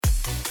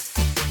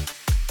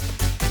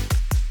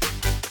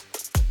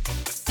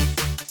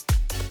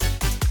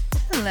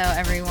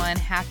everyone.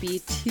 Happy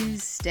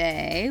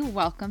Tuesday.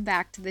 Welcome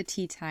back to the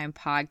Tea Time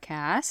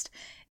Podcast.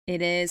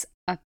 It is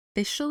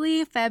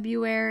officially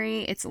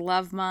February. It's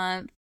love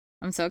month.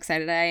 I'm so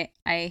excited. I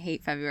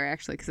hate February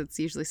actually because it's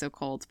usually so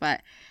cold,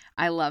 but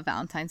I love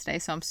Valentine's Day,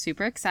 so I'm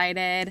super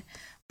excited.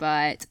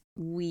 But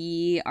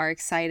we are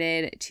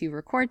excited to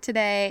record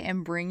today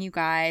and bring you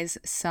guys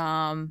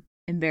some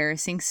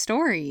embarrassing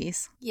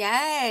stories.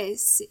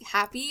 Yes.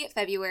 Happy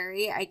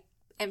February. I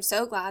am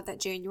so glad that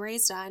January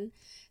is done.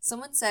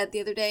 Someone said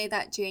the other day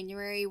that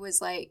January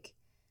was like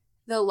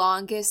the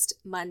longest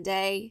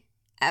Monday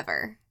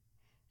ever.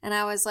 And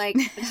I was like,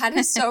 that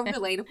is so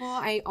relatable.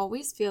 I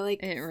always feel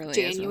like It really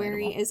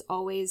January is is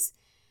always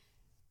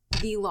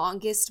the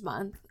longest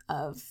month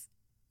of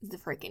the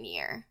freaking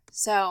year.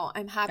 So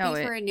I'm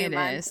happy for a new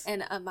month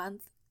and a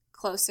month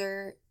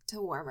closer to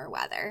warmer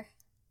weather.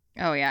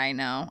 Oh, yeah, I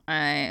know.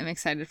 I am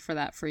excited for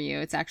that for you.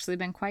 It's actually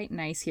been quite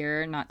nice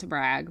here, not to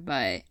brag,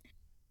 but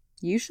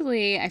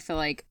usually I feel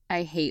like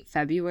I hate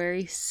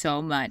February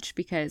so much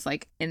because,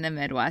 like, in the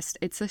Midwest,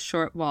 it's a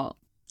short, well,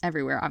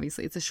 everywhere,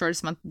 obviously, it's the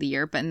shortest month of the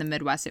year, but in the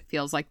Midwest, it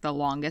feels like the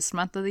longest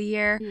month of the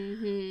year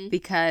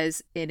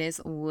because it is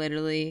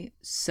literally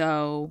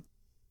so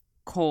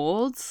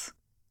cold.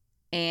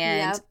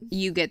 And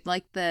you get,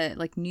 like,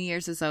 New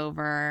Year's is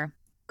over,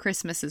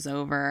 Christmas is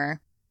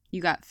over,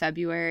 you got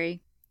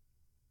February,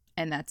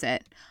 and that's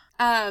it.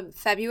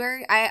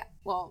 February, I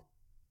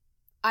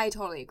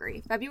totally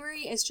agree.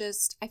 February is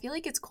just, I feel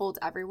like it's cold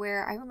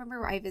everywhere. I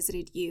remember I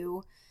visited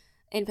you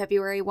in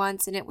February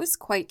once and it was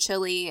quite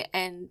chilly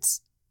and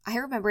I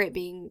remember it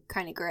being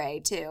kind of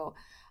gray too.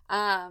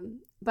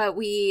 But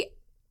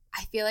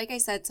I feel like I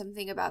said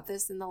something about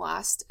this in the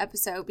last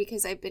episode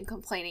because I've been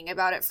complaining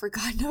about it for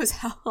God knows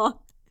how long.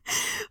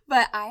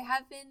 But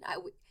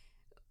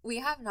we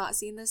have not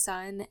seen the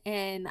sun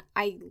and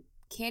I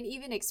can't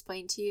even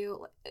explain to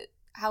you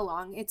how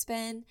long it's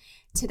been.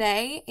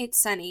 Today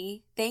it's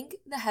sunny, thank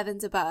the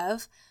heavens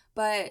above,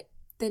 but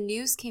the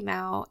news came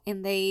out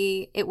and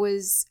it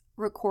was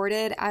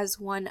recorded as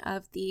one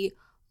of the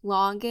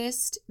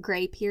longest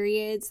gray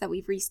periods that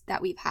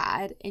we've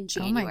had in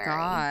January. Oh my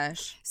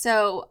gosh.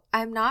 So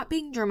I'm not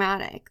being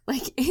dramatic.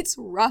 Like, it's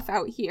rough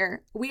out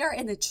here. We are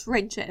in the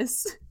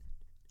trenches.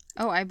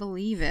 Oh, I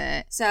believe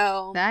it.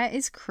 So that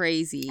is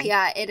crazy.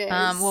 Yeah, it is.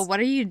 Well, what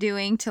are you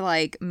doing to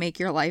like make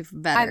your life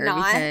better? I'm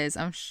not. Because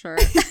I'm sure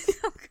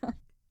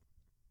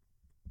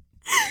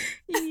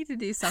you need to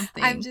do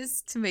something.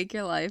 To make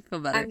your life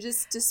feel better. I'm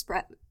just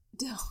distressed.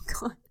 Oh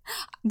God.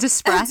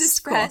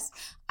 Distressed.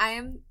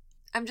 I'm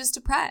just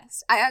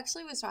depressed. I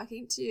actually was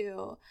talking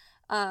to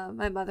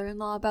my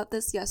mother-in-law about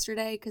this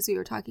yesterday because we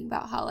were talking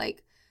about how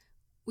like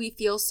we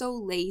feel so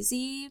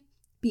lazy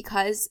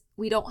because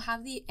we don't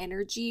have the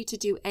energy to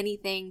do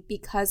anything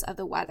because of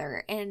the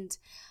weather. And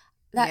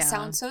that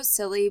sounds so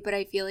silly, but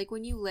I feel like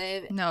when you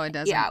live... No, it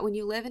doesn't. Yeah, when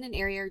you live in an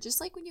area, just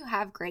like when you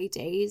have gray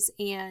days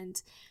and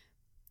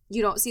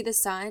you don't see the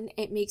sun,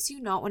 it makes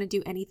you not want to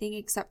do anything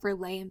except for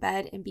lay in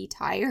bed and be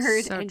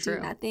tired do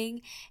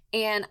nothing.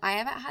 And I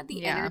haven't had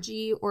the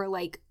energy or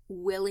like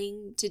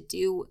willing to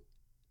do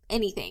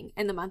anything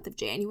in the month of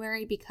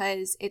January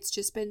because it's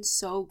just been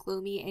so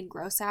gloomy and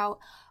gross out.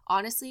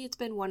 Honestly, it's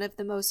been one of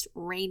the most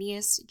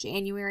rainiest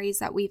Januaries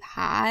that we've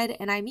had.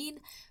 And I mean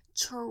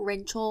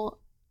torrential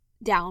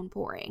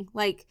downpouring.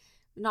 Like,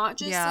 not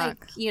just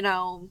like,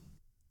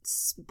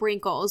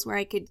 sprinkles where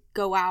I could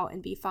go out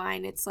and be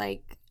fine. It's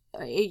like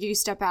you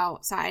step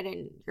outside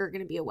and you're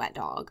going to be a wet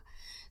dog.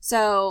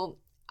 So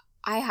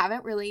I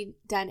haven't really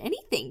done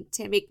anything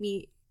to make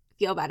me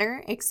feel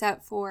better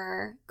except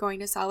for going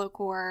to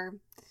Solocor,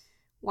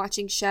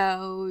 watching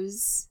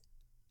shows.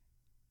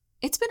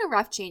 It's been a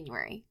rough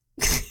January.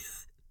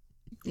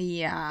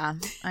 Yeah,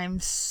 I'm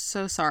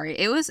so sorry.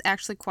 It was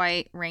actually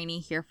quite rainy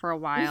here for a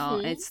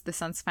while. The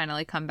sun's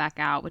finally come back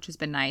out, which has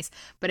been nice.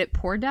 But it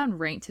poured down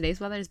rain. Today's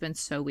weather has been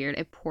so weird.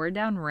 It poured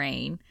down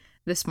rain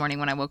this morning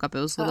when I woke up.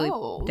 It was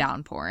literally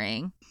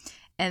downpouring.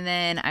 And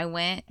then I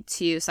went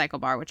to Cycle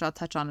Bar, which I'll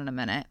touch on in a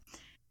minute.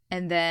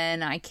 And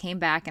then I came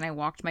back and I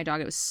walked my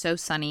dog. It was so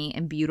sunny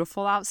and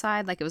beautiful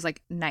outside. Like, it was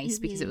like nice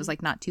because it was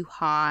like not too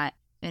hot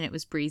and it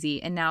was breezy.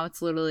 And now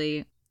it's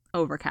literally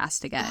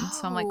overcast again.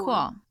 So I'm like,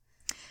 cool.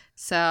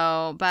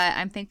 So, but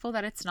I'm thankful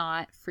that it's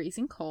not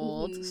freezing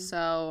cold.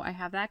 So I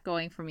have that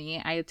going for me.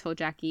 I told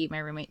Jackie, my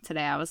roommate,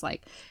 today, I was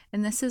like,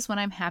 and this is when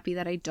I'm happy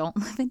that I don't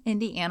live in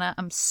Indiana.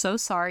 I'm so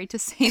sorry to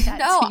say that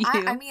to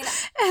you. I mean,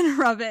 and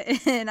rub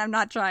it in. I'm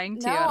not trying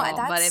to at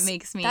all, but it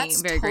makes me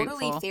very grateful. That's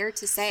totally fair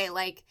to say.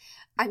 Like,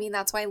 I mean,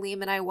 that's why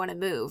Liam and I want to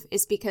move,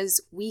 is because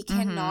we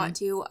cannot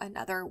do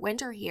another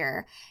winter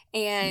here.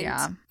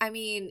 And I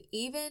mean,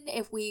 even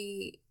if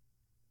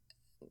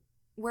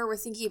where we're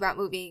thinking about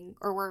moving,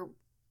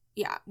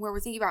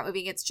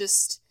 it's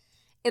just,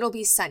 it'll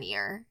be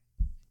sunnier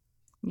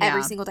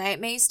every single day. It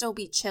may still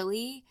be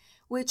chilly,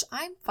 which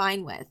I'm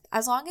fine with.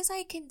 As long as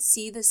I can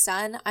see the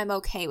sun, I'm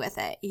okay with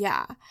it.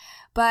 Yeah.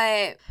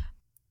 But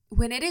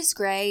when it is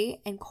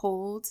gray and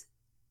cold,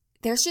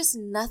 there's just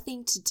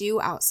nothing to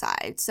do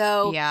outside.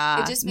 So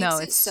Yeah. it just makes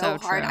it it's so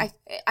hard. true.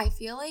 I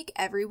feel like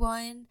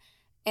everyone,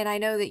 and I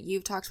know that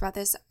you've talked about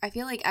this, I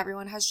feel like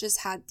everyone has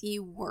just had the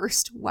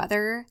worst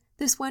weather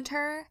this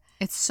winter.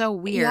 It's so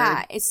weird.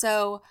 Yeah, it's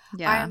so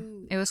Yeah.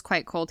 It was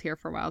quite cold here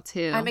for a while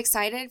too. I'm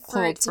excited for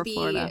Cold it to for be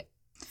Florida.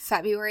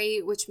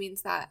 February, which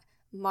means that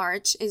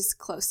March is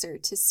closer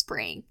to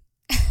spring.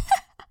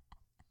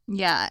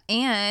 Yeah,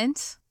 and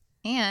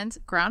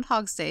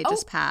Groundhog's Day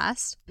just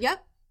passed.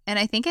 Yep. And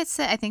I think they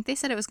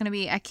said it was going to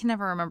be, I can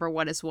never remember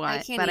what is what, I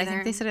can't but I either.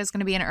 think they said it was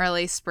going to be in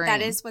early spring.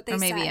 That is what they or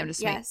maybe said. I'm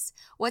just yes.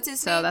 What's his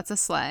so name? that's a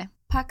sleigh.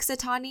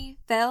 Puxatawny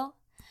Phil.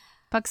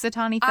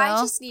 Puxatawny Phil.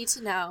 I just need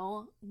to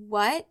know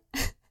what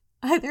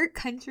other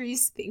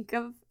countries think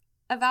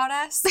about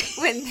us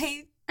when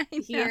they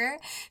hear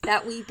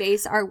that we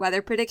base our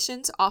weather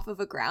predictions off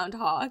of a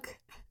groundhog.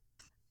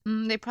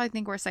 They probably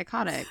think we're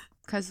psychotic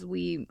because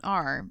we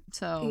are.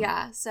 So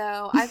Yeah,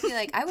 so I feel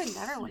like I would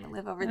never want to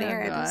live over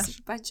there. gosh. There's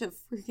a bunch of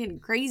freaking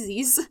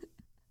crazies.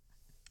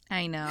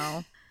 I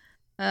know.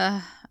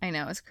 I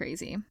know, it's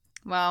crazy.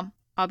 Well,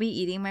 I'll be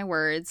eating my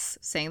words,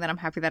 saying that I'm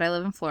happy that I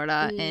live in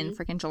Florida in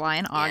freaking July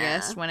and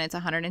August when it's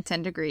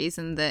 110 degrees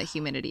and the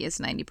humidity is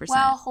 90%.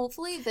 Well,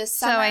 hopefully this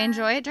summer. So I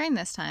enjoy it during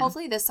this time.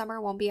 Hopefully this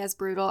summer won't be as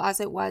brutal as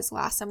it was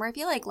last summer. I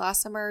feel like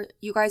last summer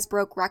you guys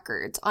broke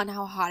records on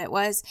how hot it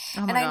was.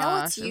 Oh my and I know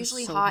gosh, it's it was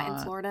usually so hot in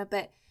Florida,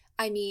 but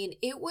I mean,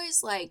 it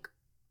was like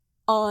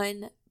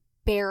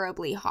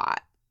unbearably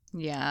hot.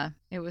 Yeah,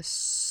 it was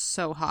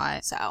so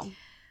hot. So,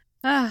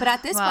 but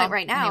at this point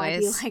right now, I'd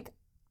be like,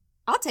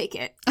 I'll take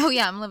it. Oh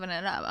yeah, I'm living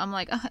it up. I'm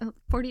like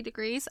 40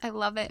 degrees. I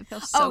love it. It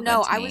feels so good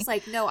no, to I me. was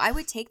like, no, I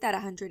would take that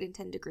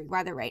 110 degree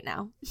weather right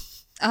now.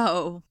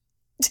 Oh.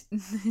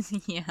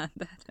 Yeah,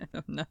 I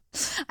don't know.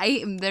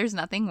 There's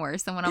nothing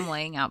worse than when I'm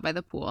laying out by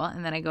the pool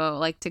and then I go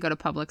to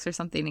Publix or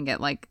something and get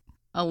like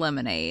a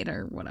lemonade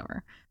or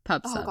whatever.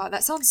 Pub Oh sub. God,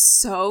 that sounds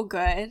so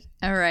good.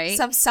 All right.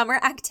 Some summer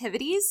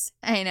activities.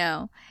 I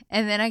know.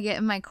 And then I get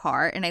in my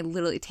car and it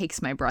literally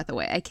takes my breath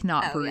away. I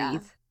cannot breathe. Yeah.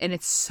 And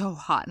it's so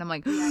hot. And I'm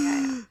like,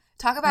 Yeah.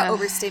 Talk about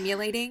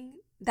overstimulating.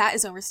 That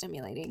is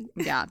overstimulating.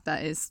 Yeah,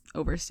 that is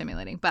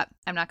overstimulating. But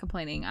I'm not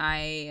complaining.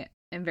 I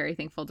am very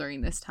thankful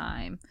during this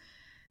time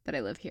that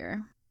I live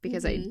here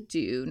because I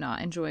do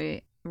not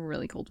enjoy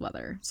really cold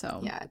weather.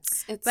 So yeah,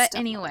 it's but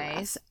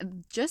anyways,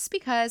 just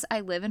because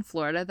I live in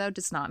Florida though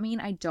does not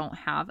mean I don't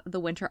have the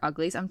winter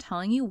uglies. I'm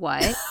telling you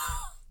what.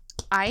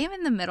 I am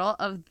in the middle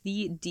of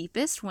the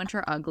deepest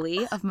winter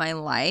ugly of my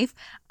life.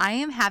 I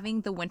am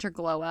having the winter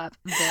glow up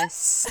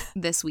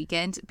this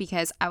weekend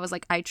because I was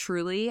like,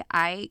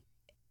 I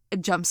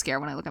jump scare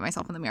when I look at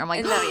myself in the mirror. I'm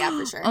like, no, yeah,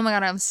 for sure. Oh my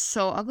God, I'm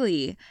so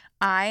ugly.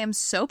 I am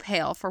so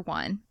pale for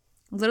one.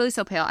 Literally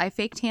so pale. I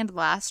fake tanned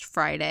last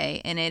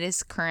Friday and it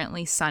is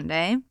currently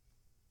Sunday.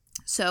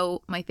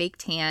 So my fake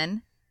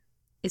tan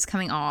is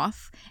coming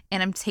off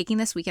and I'm taking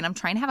this weekend. I'm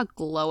trying to have a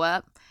glow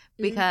up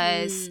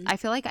because I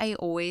feel like I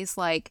always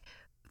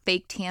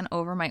fake tan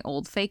over my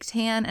old fake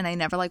tan and I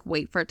never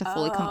wait for it to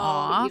fully come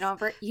off.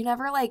 You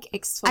never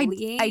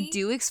exfoliate? I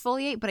do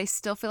exfoliate, but I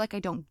still feel like I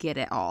don't get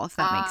it all, if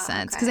that makes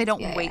sense. Because I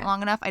don't wait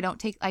long enough. I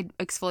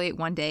exfoliate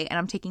one day and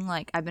I'm taking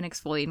I've been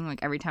exfoliating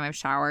every time I've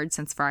showered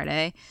since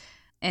Friday.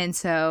 And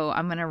so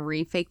I'm going to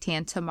re-fake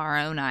tan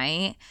tomorrow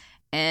night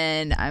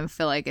and I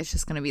feel like it's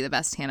just going to be the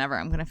best tan ever.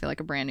 I'm going to feel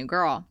like a brand new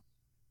girl.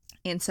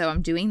 And so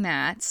I'm doing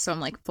that. So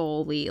I'm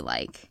fully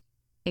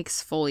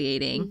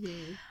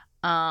exfoliating.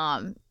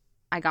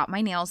 I got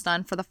my nails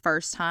done for the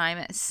first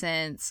time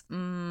since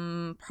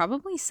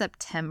probably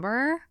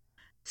September.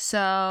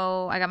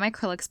 So I got my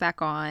acrylics back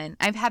on.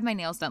 I've had my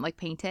nails done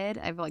painted.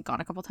 I've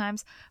gone a couple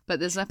times, but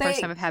this is the first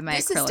time I've had my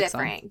acrylics on. This is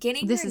different.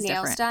 Getting your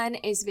nails done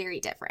is very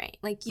different.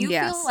 You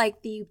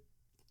feel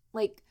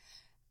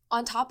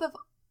on top of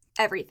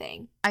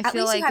everything. I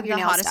feel like the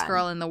hottest done.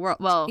 girl in the world.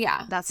 Well,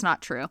 yeah, that's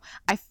not true.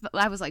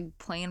 I was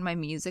playing my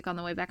music on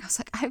the way back. I was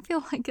like, I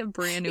feel like a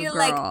brand new You're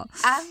girl.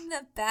 I'm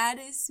the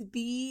baddest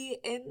bee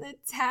in the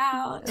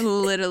town.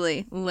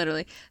 literally.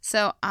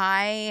 So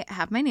I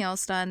have my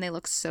nails done. They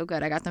look so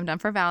good. I got them done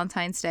for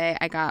Valentine's Day.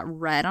 I got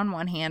red on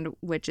one hand,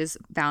 which is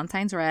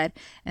Valentine's red,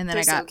 and then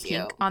I got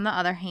pink on the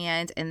other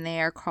hand, and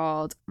they are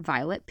called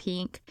Violet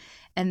Pink.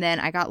 And then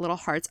I got little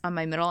hearts on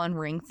my middle and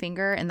ring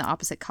finger in the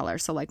opposite color.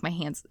 So my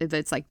hands,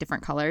 it's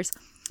different colors.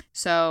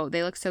 So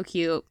they look so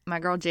cute. My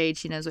girl Jade,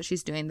 she knows what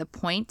she's doing. The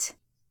point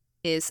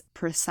is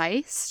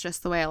precise,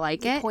 just the way I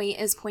like it. The point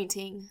is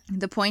pointing.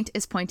 The point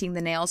is pointing.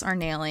 The nails are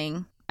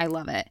nailing. I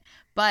love it.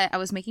 But I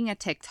was making a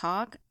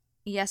TikTok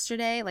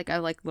yesterday, a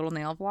little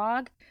nail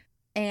vlog.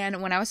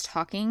 And when I was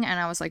talking and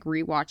I was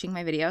rewatching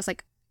my video, I was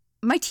like,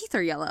 my teeth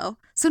are yellow.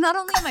 So not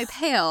only am I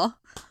pale,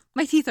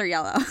 my teeth are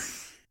yellow.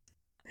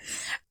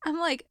 I'm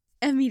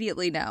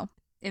immediately no.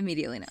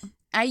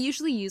 I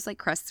usually use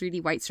Crest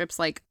 3D white strips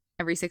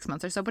every 6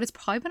 months or so, but it's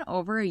probably been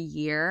over a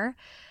year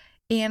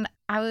and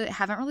I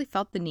haven't really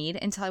felt the need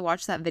until I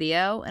watched that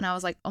video and I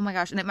was like, oh my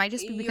gosh. And it might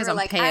just be because I'm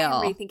pale.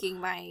 I'm rethinking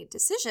my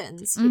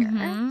decisions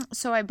here.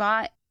 So I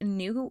bought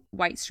new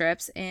white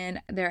strips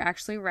and they're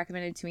actually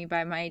recommended to me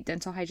by my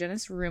dental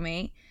hygienist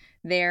roommate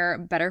They're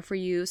better for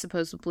you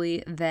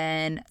supposedly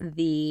than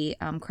the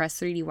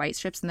Crest 3D white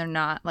strips, and they're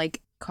not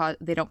like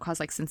they don't cause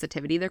like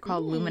sensitivity. They're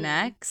called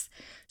Luminex.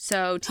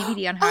 So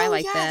TBD on how I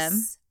like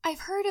them. I've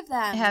heard of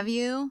them. Have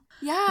you?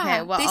 Yeah.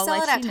 Okay, well, they I'll sell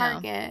let it at you know.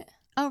 Target.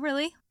 Oh,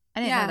 really?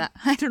 I didn't know that.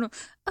 I don't know.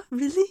 Oh,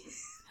 really?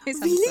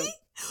 Really?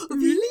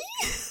 Really?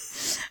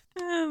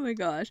 Oh my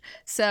gosh.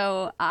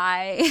 So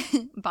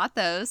I bought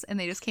those and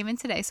they just came in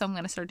today. So I'm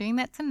going to start doing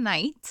that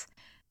tonight.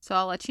 So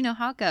I'll let you know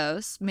how it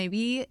goes.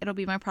 Maybe it'll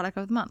be my product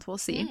of the month. We'll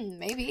see.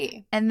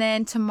 Maybe. And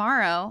then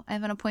tomorrow I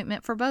have an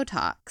appointment for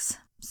Botox.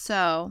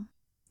 So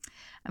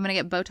I'm going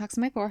to get Botox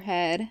in my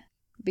forehead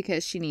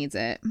because she needs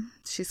it.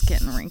 She's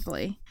getting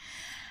wrinkly.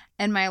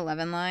 And my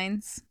 11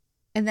 lines.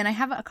 And then I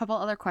have a couple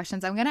other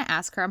questions I'm going to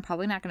ask her. I'm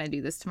probably not going to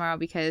do this tomorrow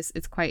because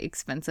it's quite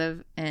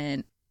expensive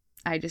and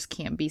I just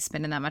can't be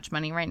spending that much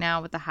money right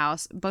now with the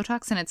house.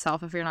 Botox in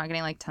itself, if you're not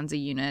getting like tons of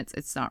units,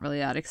 it's not really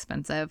that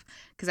expensive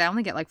because I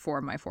only get like 4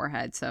 in my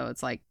forehead. So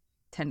it's like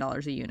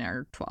 $10 a unit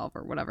or 12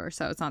 or whatever.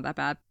 So it's not that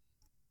bad.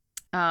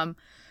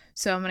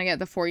 So I'm going to get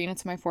the 4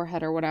 units in my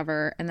forehead or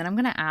whatever. And then I'm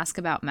going to ask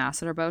about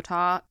masseter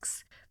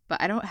Botox, but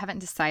haven't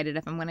decided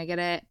if I'm going to get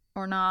it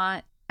or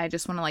not. I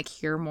just want to like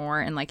hear more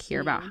and like hear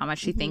about how much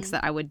she thinks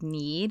that I would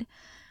need.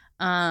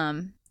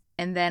 And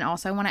then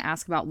also I want to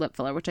ask about lip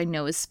filler, which I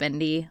know is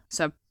spendy.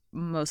 So I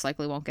most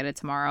likely won't get it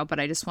tomorrow, but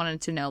I just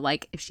wanted to know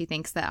like if she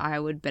thinks that I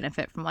would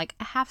benefit from like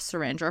a half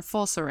syringe or a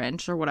full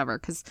syringe or whatever,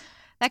 because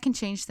that can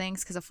change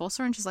things because a full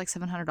syringe is like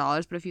 $700,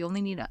 but if you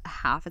only need a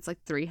half, it's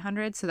like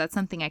 $300. So that's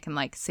something I can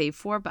like save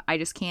for, but I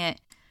just can't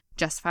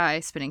justify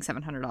spending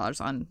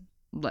 $700 on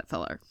lip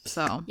filler.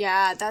 So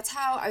yeah, that's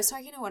how I was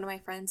talking to one of my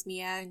friends,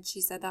 Mia, and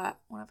she said that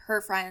one of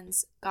her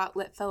friends got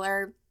lip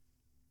filler,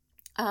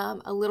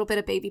 a little bit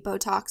of baby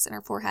Botox in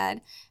her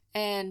forehead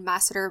and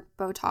masseter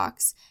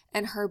Botox,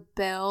 and her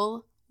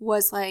bill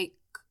was like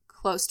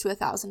close to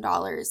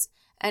 $1,000,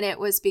 and it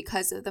was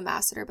because of the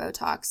masseter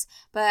Botox.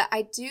 But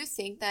I do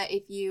think that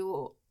if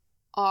you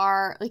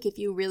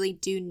really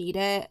do need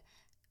it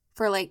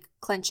for like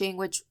clenching,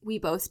 which we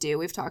both do,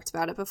 we've talked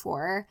about it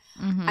before,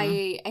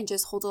 and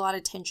just hold a lot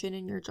of tension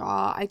in your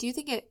jaw, I do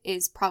think it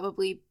is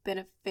probably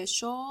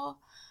beneficial.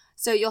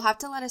 So you'll have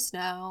to let us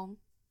know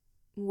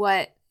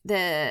what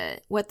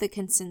the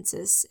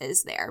consensus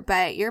is there,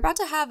 but you're about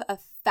to have a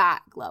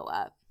fat glow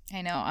up.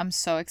 I know. I'm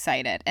so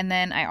excited. And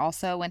then I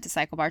also went to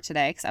Cycle Bar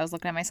today because I was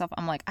looking at myself.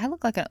 I'm like, I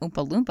look like an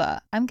Oompa Loompa.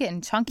 I'm getting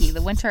chunky. The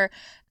winter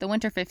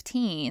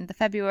 15, the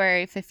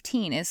February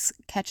 15 is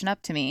catching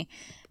up to me.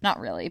 Not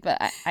really,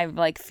 but I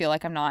like feel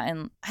like I'm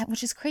not,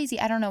 which is crazy.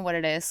 I don't know what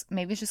it is.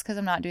 Maybe it's just because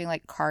I'm not doing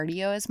like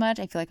cardio as much.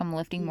 I feel like I'm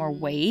lifting more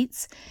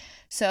weights.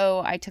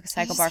 So I took a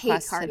Cycle Bar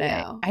class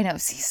today. I know.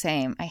 See,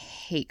 same. I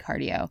hate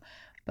cardio.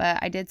 But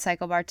I did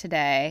Cycle Bar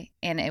today,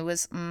 and it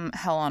was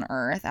hell on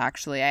earth,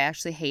 actually. I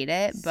actually hate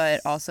it, but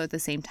also at the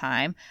same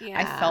time,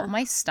 I felt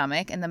my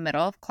stomach in the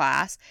middle of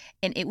class,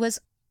 and it was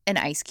an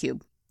ice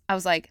cube. I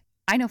was like,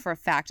 I know for a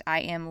fact I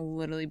am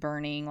literally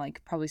burning,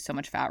 like, probably so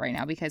much fat right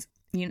now because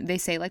they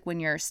say, like, when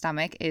your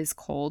stomach is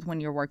cold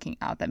when you're working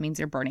out, that means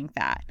you're burning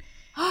fat.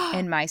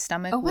 And my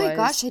stomach was... Oh, my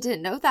gosh, I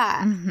didn't know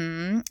that.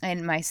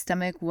 And my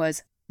stomach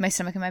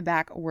and my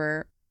back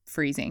were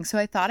freezing. So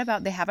I thought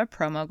about, they have a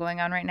promo going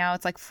on right now.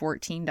 It's like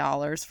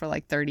 $14 for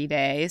like 30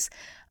 days.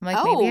 I'm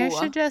like, maybe I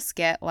should just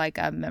get like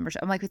a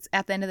membership. I'm like, it's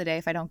at the end of the day,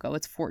 if I don't go,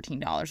 it's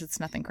 $14. It's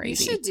nothing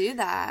crazy. You should do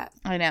that.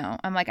 I know.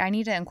 I'm like, I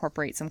need to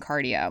incorporate some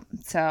cardio.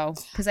 So,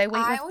 because I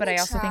weight lift, but I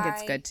also think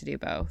it's good to do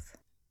both.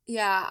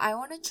 Yeah, I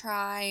want to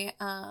try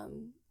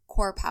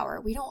Core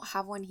Power. We don't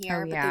have one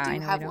here, but they do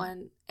have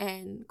one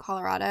in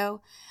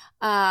Colorado,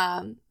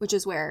 which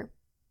is where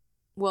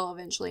we'll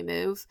eventually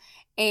move.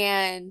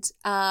 And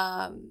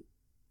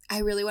I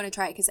really want to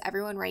try it because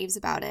everyone raves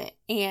about it,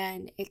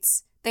 and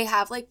they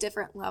have like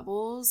different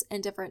levels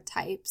and different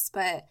types,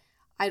 but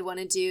I'd want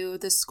to do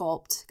the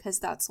Sculpt because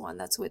that's one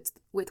that's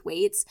with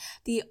weights.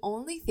 The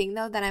only thing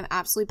though that I'm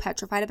absolutely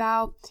petrified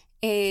about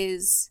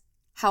is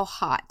how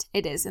hot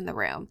it is in the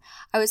room.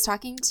 I was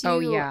talking to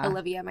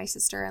Olivia, my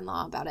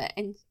sister-in-law, about it,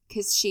 and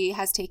because she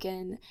has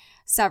taken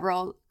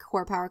several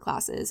Core Power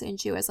classes, and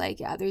she was like,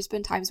 yeah, there's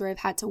been times where I've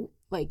had to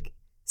like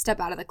step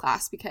out of the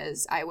class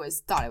because I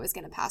thought I was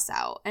going to pass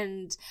out.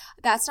 And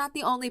that's not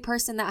the only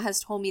person that has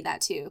told me that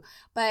too.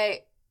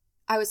 But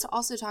I was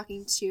also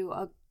talking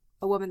to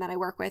a woman that I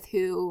work with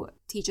who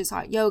teaches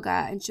hot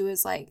yoga, and she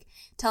was like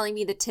telling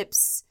me the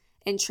tips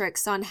and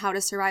tricks on how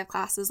to survive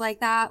classes like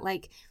that,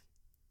 like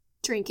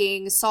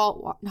drinking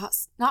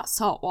not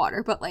salt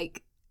water, but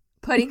like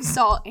putting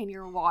salt in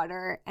your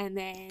water, and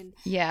then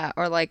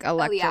or like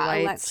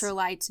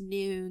electrolytes,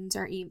 noons,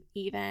 or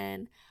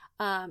even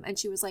and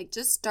she was like,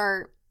 just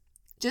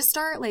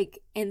start like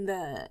in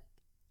the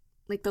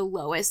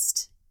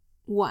lowest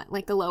one,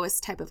 like the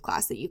lowest type of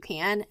class that you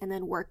can, and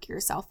then work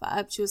yourself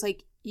up. She was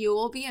like, you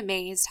will be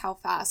amazed how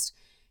fast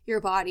your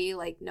body,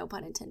 like, no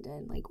pun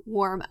intended, like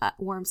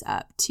warms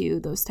up to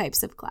those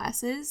types of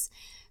classes.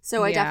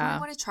 So I definitely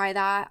want to try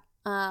that.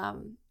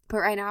 But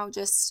right now, I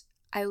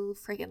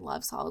freaking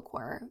love solid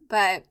core.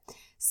 But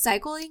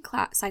cycle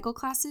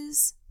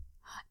classes,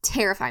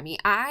 terrify me.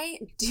 I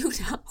do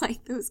not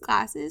like those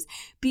classes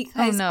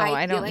because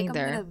I feel don't like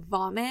either. I'm going to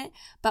vomit,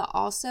 but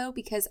also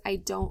because I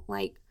don't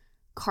like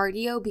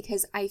cardio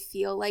because I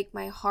feel like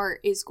my heart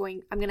is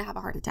I'm going to have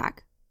a heart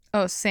attack.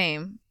 Oh,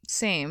 same,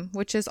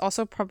 which is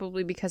also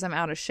probably because I'm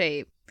out of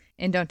shape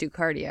and don't do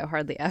cardio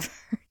hardly ever.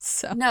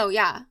 So no,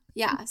 yeah,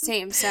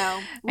 same. So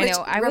which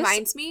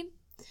reminds me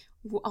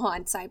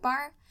on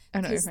sidebar. Oh,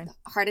 no, because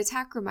heart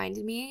attack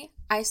reminded me.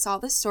 I saw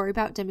this story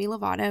about Demi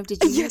Lovato.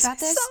 Did you hear about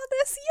this? I saw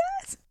this.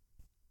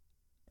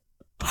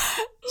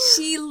 Yes.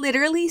 She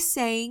literally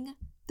sang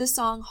the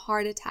song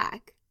 "Heart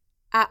Attack"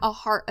 at a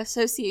Heart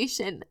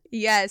Association.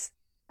 Yes,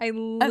 I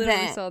literally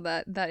event. saw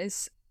that. That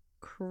is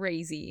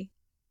crazy.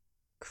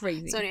 So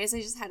anyways,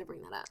 I just had to bring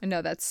that up.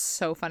 No, that's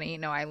so funny.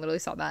 No, I literally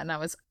saw that and I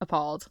was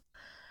appalled.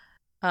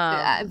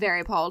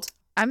 Very appalled.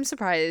 I'm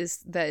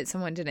surprised that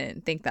someone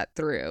didn't think that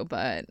through,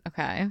 but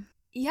okay.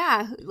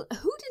 Yeah, who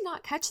did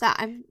not catch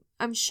that?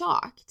 I'm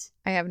shocked.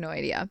 I have no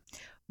idea.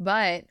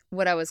 But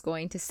what I was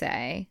going to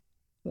say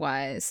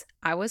was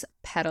I was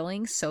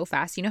pedaling so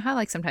fast. You know how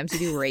like sometimes you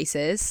do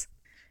races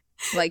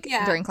like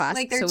during class?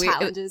 Like their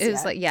challenges. It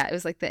was it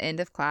was like the end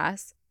of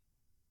class.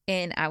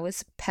 And I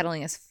was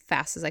pedaling as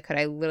fast as I could.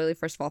 I literally,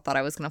 first of all, thought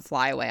I was going to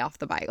fly away off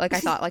the bike. Like,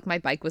 I thought, like, my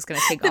bike was going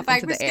to take off into the air.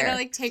 The bike was going to,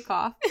 like, take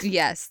off.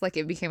 Yes. Like,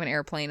 it became an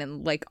airplane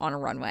and, like, on a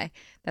runway.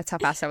 That's how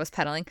fast I was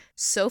pedaling.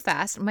 So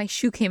fast, my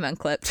shoe came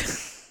unclipped.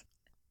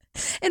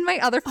 And my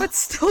other foot's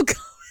still going.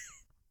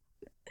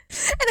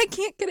 And I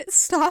can't get it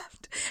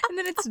stopped. And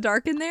then it's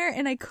dark in there,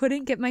 and I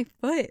couldn't get my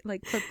foot,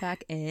 like, put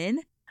back in.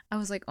 I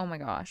was like, oh my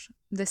gosh,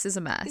 this is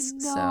a mess.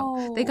 No.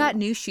 So they got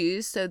new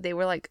shoes. So they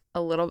were like a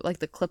little, like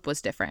the clip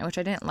was different, which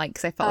I didn't like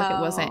because I felt like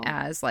it wasn't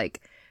as like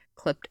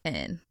clipped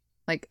in.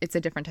 Like it's a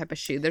different type of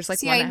shoe. There's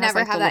like one that has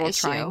like the little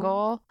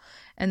triangle.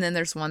 And then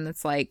there's one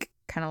that's like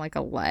kind of like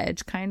a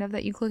ledge kind of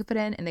that you clip it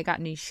in. And they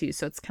got new shoes.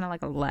 So it's kind of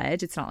like a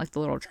ledge. It's not like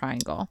the little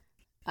triangle.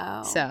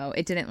 Oh. So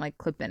it didn't like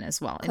clip in as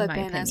well, in my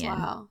opinion. As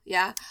well.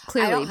 Yeah.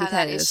 Clearly, I don't have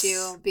that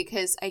issue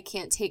because I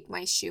can't take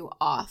my shoe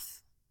off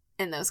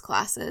in those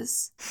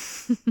classes.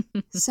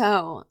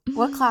 So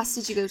what class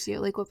did you go to?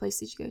 Like what place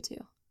did you go to?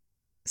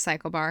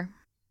 Cycle bar.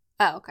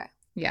 Oh, okay.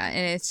 Yeah,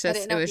 and it's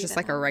just it was just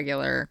like a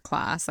regular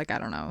class. Like I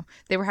don't know.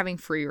 They were having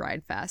free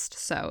Ride Fest,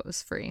 so it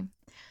was free.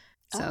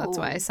 So that's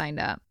why I signed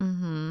up.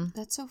 Mm-hmm.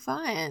 That's so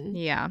fun.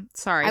 Yeah.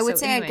 Sorry. I would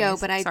say anyways, I'd go,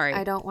 but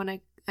I don't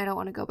want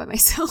to go by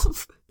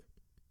myself.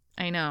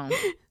 I know.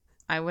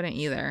 I wouldn't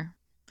either.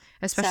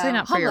 Especially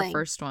not for your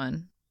first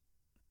one.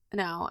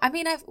 No. I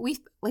mean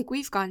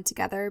we've gone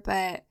together,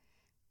 but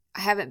I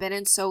haven't been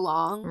in so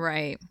long.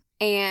 Right.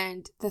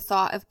 And the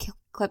thought of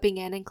clipping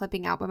in and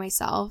clipping out by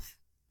myself,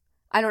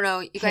 I don't know,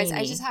 you guys,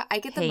 I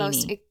get the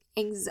most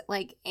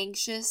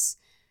anxious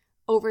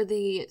over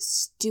the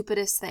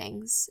stupidest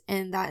things.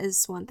 And that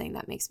is one thing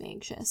that makes me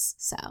anxious.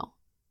 So.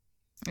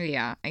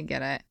 Yeah, I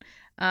get it.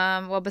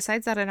 Well,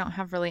 besides that, I don't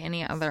have really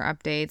any other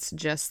updates,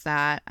 just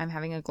that I'm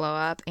having a glow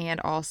up. And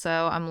also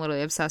I'm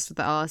literally obsessed with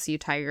the LSU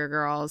Tiger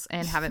Girls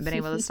and haven't been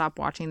able to stop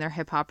watching their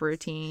hip hop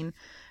routine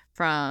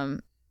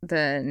from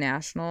the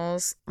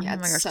Nationals. Yeah, oh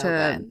my gosh, so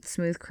to good.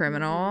 Smooth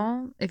Criminal.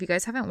 Mm-hmm. If you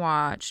guys haven't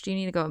watched, you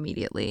need to go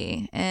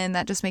immediately. And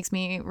that just makes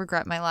me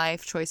regret my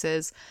life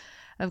choices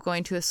of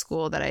going to a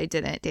school that I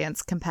didn't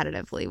dance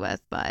competitively with,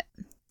 but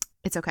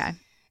it's okay.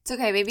 It's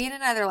okay. Maybe in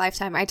another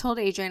lifetime. I told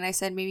Adrian, I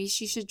said maybe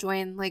she should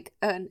join like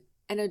an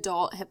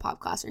adult hip hop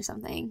class or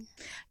something.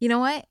 You know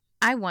what?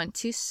 I want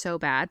to so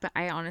bad, but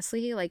I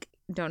honestly like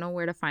don't know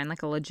where to find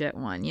like a legit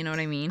one. You know what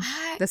I mean?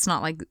 That's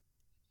not like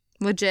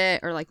legit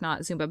or like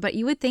not Zumba, but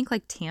you would think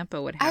like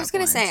Tampa would have. I was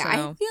gonna say, so. I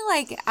feel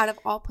like out of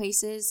all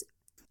places,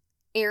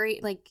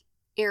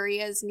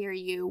 areas near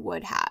you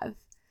would have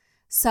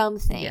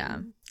something. Yeah,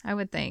 I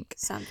would think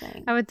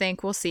something. I would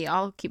think. We'll see.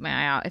 I'll keep my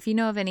eye out. If you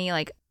know of any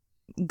like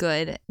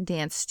good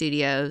dance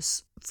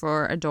studios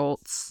for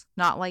adults,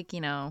 not like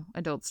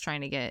adults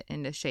trying to get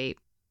into shape.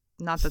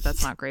 Not that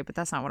that's not great, but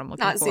that's not what I'm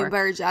looking not for. Not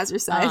Zumba or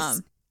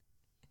Jazzercise.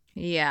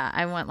 Yeah,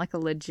 I want like a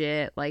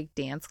legit like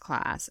dance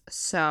class.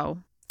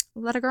 So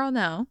let a girl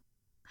know.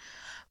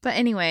 But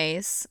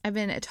anyways, I've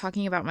been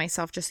talking about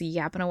myself, just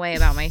yapping away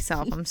about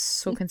myself. I'm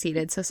so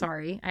conceited. So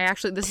sorry.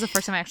 This is the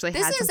first time I actually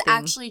had something to say. This is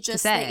actually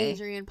just the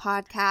Adrian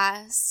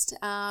podcast.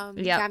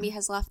 Yep. Gabby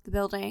has left the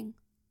building.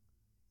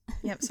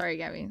 Yep. Sorry,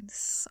 Gabby.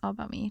 It's all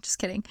about me. Just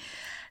kidding.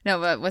 No,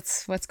 but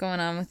what's going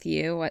on with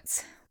you?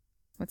 What's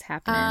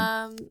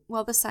happening?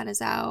 Well, the sun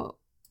is out.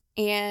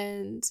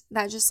 And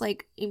that just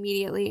like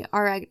immediately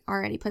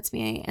already puts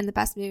me in the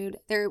best mood.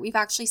 We've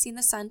actually seen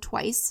the sun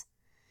twice.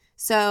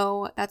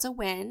 So that's a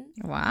win.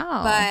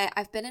 Wow. But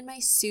I've been in my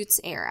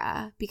Suits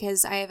era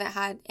because I haven't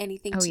had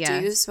anything to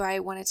do. So I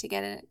wanted to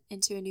get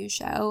into a new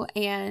show.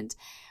 And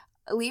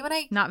Liam and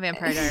I... Not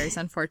Vampire Diaries,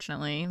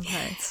 unfortunately.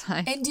 But it's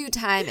fine. In due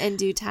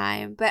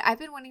time. But I've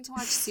been wanting to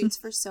watch Suits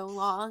for so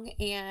long.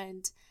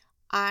 And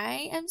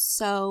I am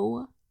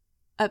so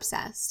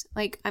obsessed.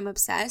 Like, I'm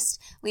obsessed.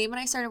 Liam and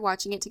I started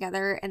watching it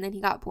together, and then he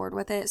got bored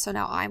with it, so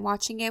now I'm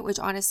watching it, which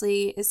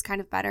honestly is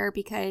kind of better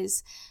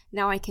because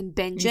now I can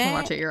binge it. You can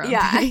watch it your own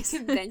I pace.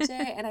 can binge it,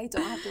 and I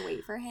don't have to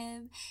wait for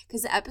him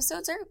because the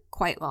episodes are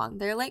quite long.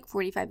 They're like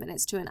 45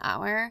 minutes to an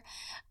hour,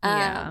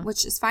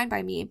 which is fine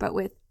by me, but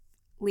with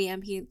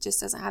Liam, he just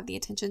doesn't have the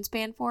attention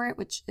span for it,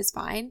 which is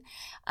fine.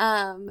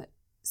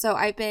 So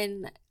I've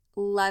been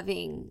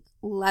loving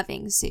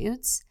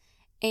Suits.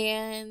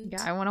 And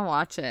yeah, I want to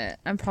watch it.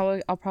 I'll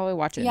probably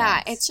watch it. Yeah,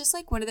 next. it's just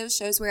like one of those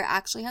shows where it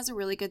actually has a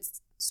really good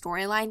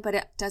storyline, but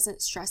it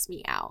doesn't stress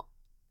me out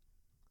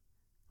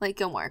like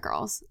Gilmore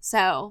Girls.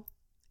 So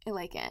I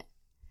like it.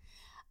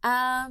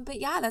 But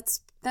yeah,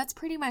 that's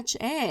pretty much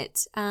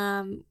it.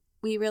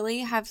 We really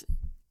have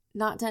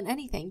not done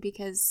anything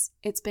because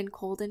it's been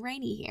cold and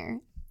rainy here.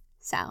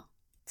 So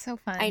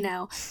fun. I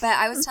know, but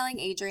I was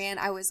telling Adrian,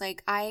 I was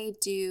like, I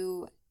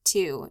do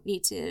too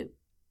need to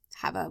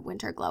have a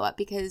winter glow up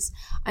because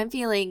I am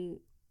feeling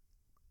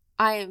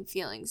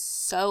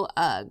so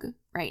ugh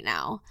right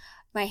now.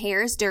 My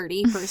hair is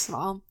dirty, first of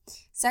all.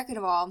 Second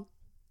of all,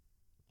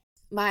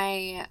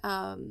 my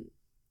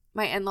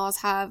in-laws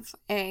have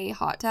a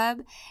hot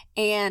tub,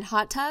 and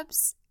hot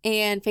tubs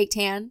and fake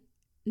tan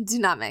do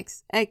not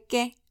mix.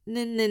 Okay.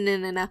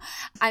 No.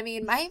 I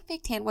mean, my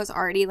fake tan was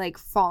already like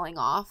falling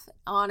off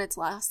on its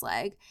last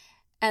leg.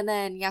 And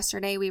then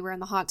yesterday we were in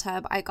the hot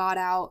tub. I got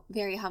out,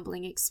 very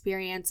humbling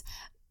experience.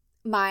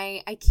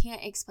 I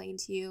can't explain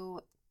to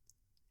you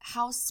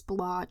how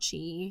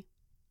splotchy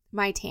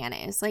my tan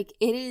is. Like,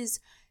 it is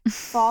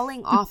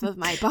falling off of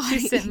my body.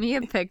 You sent me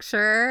a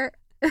picture.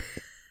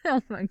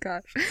 Oh my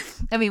gosh.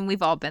 I mean,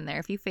 we've all been there.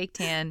 If you fake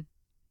tan,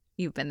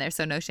 you've been there,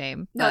 so no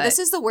shame. No, this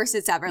is the worst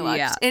it's ever looked.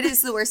 Yeah. It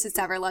is the worst it's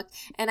ever looked.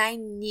 And I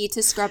need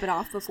to scrub it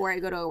off before I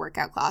go to a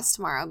workout class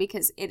tomorrow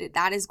because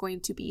that is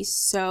going to be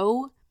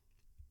so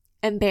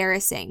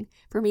embarrassing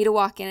for me to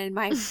walk in and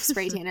my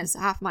spray tan is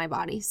half my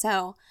body.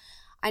 So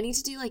I need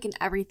to do like an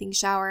everything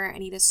shower. I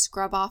need to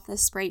scrub off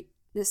this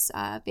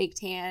fake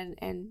tan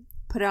and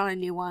put it on a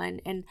new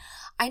one. And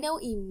I know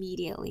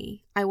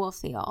immediately I will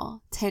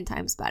feel 10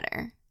 times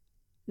better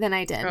than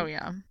I did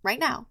right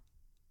now.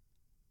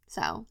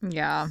 So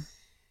yeah.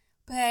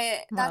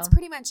 But that's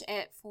pretty much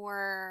it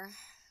for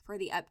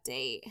the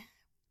update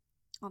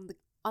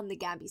on the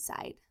Gabby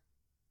side.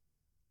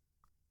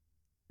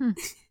 You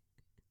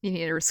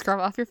need to scrub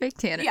off your fake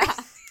tanner. Yeah.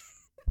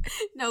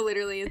 No,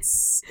 literally,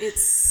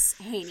 it's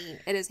Haney.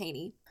 It is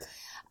Haney.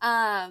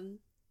 But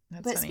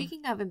funny.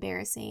 Speaking of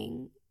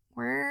embarrassing,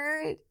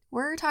 we're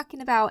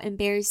talking about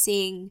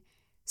embarrassing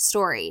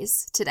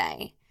stories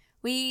today.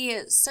 We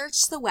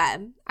searched the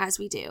web, as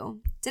we do,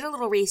 did a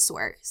little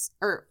resource,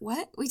 or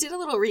what? We did a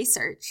little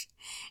research,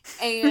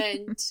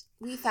 and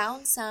we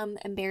found some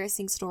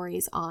embarrassing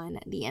stories on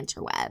the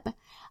interweb.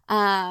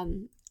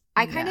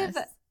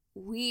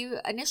 We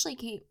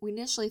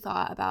initially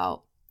thought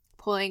about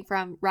pulling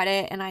from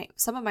Reddit, and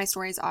some of my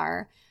stories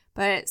are,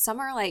 but some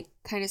are like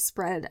kind of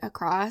spread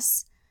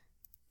across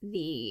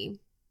the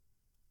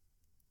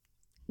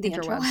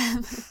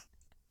interweb.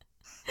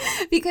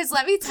 Because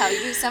let me tell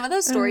you, some of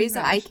those stories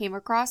that I came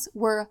across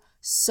were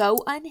so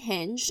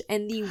unhinged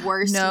in the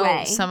worst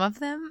way. Some of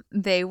them,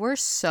 they were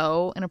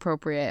so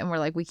inappropriate, and we're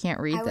like, we can't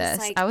read this.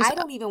 Like, I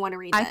don't even want to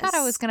read this. I thought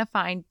I was going to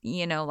find,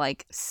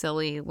 like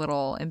silly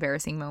little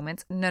embarrassing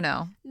moments.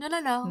 No,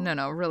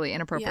 really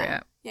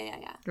inappropriate.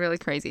 Yeah. Really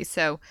crazy.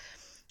 So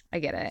I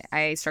get it.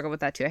 I struggled with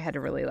that too. I had to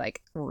really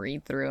like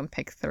read through and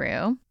pick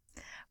through.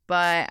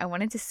 But I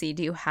wanted to see,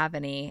 do you have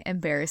any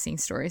embarrassing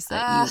stories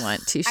that you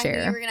want to share? I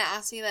knew you were going to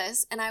ask me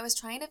this. And I was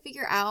trying to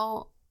figure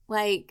out,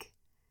 like,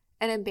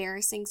 an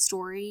embarrassing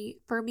story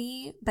for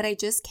me, but I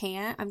just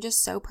can't. I'm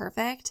just so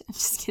perfect. I'm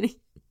just kidding.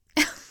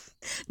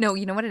 No,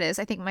 you know what it is?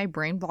 I think my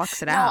brain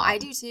blocks it out. No, I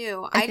do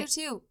too. I do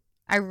too.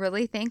 I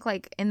really think,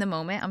 like, in the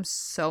moment, I'm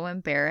so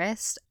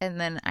embarrassed, and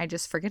then I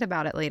just forget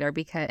about it later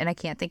and I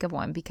can't think of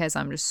one because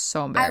I'm just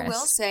so embarrassed. I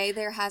will say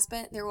there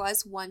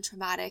was one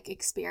traumatic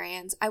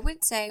experience. I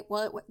would say,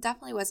 well, it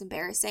definitely was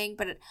embarrassing,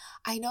 but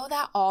I know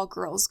that all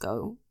girls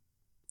go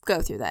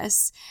through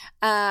this.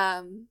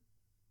 And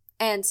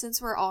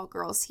since we're all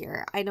girls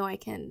here, I know I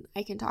can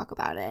talk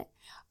about it.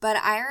 But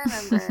I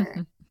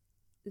remember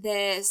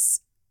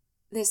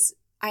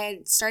I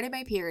had started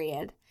my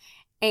period,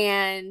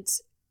 and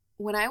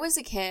when I was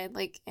a kid,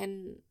 like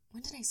when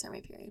did I start my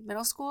period?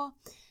 Middle school?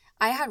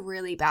 I had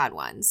really bad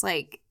ones.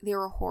 Like, they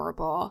were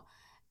horrible.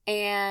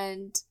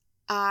 And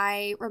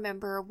I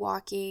remember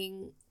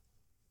walking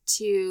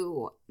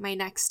to my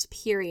next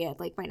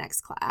period, like my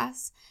next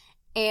class,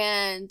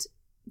 and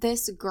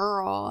this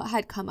girl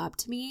had come up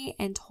to me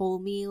and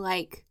told me,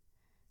 like,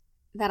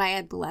 that I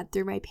had blood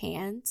through my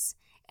pants.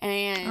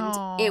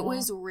 And it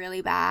was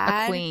really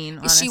bad. A queen,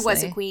 honestly. She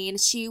was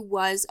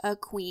a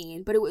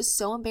queen. But it was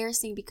so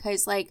embarrassing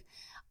because, like,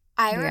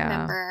 I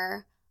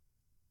remember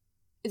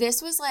this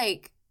was,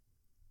 like,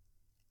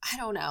 I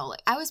don't know.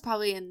 Like, I was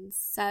probably in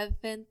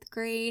 7th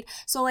grade.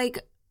 So, like,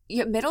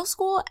 middle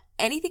school,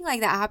 anything like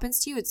that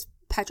happens to you, it's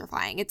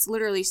petrifying. It's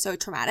literally so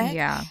traumatic.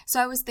 Yeah.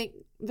 So I was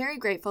very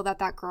grateful that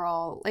that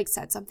girl like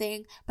said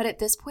something. But at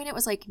this point, it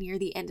was like near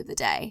the end of the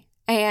day.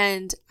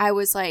 And I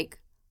was like,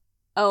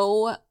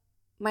 oh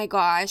my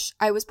gosh.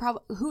 I was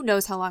probably, who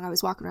knows how long I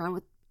was walking around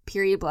with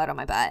period blood on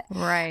my butt.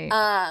 Right.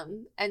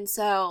 And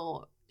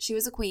so she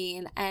was a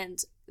queen. And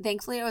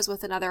thankfully I was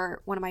with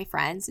one of my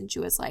friends, and she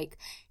was like,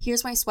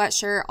 here's my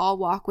sweatshirt. I'll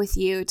walk with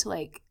you to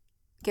like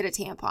get a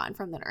tampon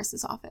from the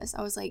nurse's office.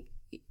 I was like,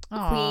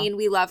 Aww. Queen,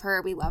 we love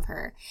her. We love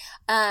her.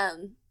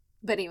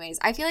 But anyways,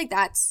 I feel like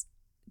that's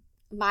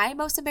my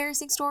most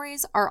embarrassing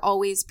stories are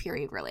always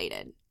period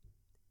related.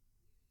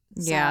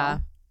 Yeah.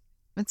 So,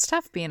 it's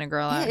tough being a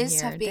girl out here. It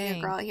is tough being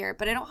a girl out here,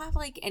 but I don't have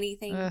like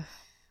anything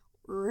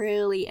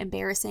really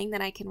embarrassing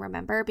that I can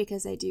remember,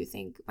 because I do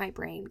think my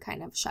brain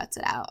kind of shuts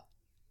it out.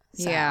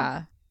 So.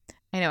 Yeah.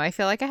 I know. I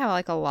feel like I have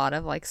like a lot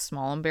of like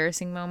small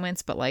embarrassing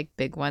moments, but like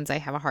big ones I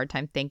have a hard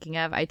time thinking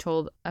of. I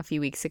told a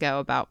few weeks ago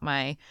about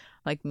my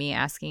like me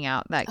asking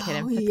out that kid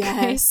in fifth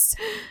grade.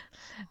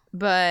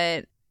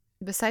 But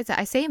besides that,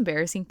 I say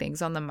embarrassing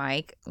things on the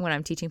mic when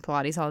I'm teaching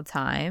Pilates all the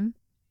time.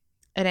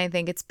 And I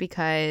think it's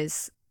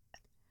because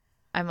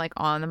I'm like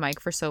on the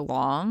mic for so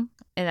long,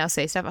 and I'll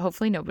say stuff.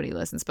 Hopefully nobody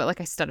listens, but like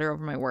I stutter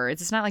over my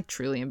words. It's not like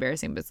truly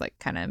embarrassing, but it's like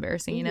kind of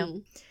embarrassing, you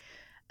know?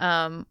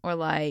 Or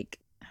like,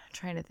 I'm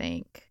trying to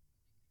think.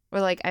 Or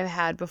like I've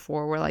had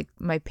before where like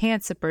my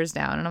pants zippers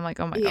down, and I'm like,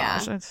 oh my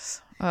gosh.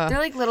 They're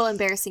like little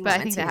embarrassing moments.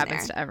 But I think that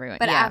happens to everyone.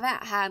 But I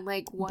haven't had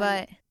like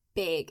one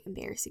big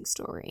embarrassing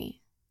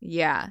story.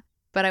 Yeah.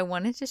 But I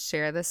wanted to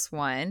share this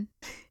one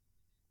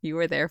you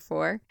were there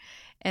for.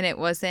 And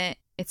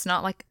it's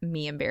not like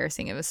me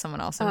embarrassing. It was someone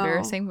else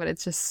embarrassing, but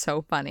it's just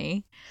so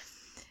funny.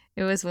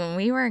 It was when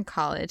we were in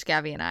college,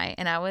 Gabby and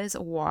I was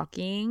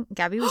walking.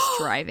 Gabby was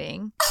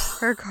driving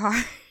her car.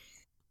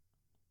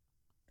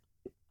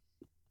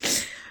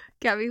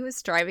 Gabby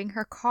was driving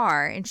her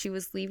car, and she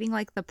was leaving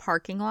like the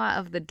parking lot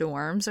of the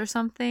dorms or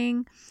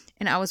something.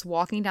 And I was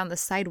walking down the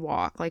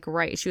sidewalk, like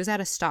she was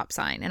at a stop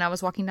sign, and I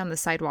was walking down the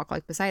sidewalk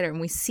like beside her, and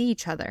we see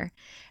each other,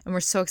 and we're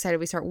so excited.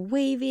 We start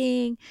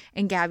waving,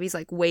 and Gabby's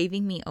like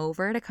waving me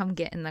over to come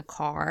get in the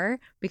car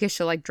because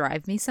she'll like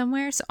drive me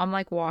somewhere. So I'm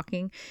like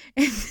walking,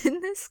 and then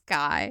this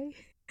guy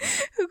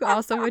who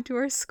also went to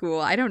our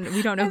school,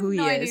 we don't know who he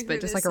is, but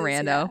just like a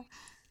rando. Yeah.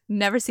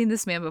 Never seen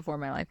this man before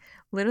in my life.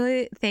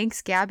 Literally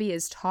thinks Gabby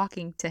is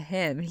talking to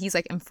him. He's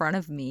like in front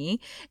of me,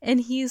 and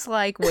he's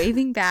like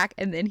waving back,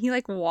 and then he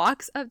like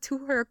walks up to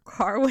her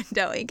car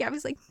window, and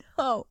Gabby's like,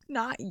 no,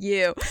 not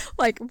you,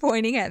 like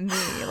pointing at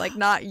me, like,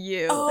 not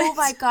you. Oh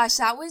my gosh,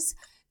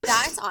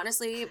 that's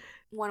honestly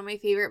one of my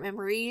favorite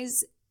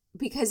memories,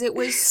 because it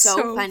was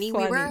so funny.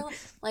 We were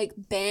like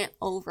bent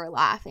over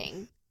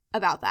laughing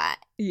about that.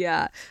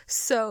 Yeah.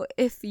 So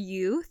if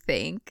you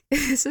think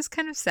this is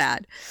kind of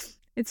sad,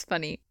 it's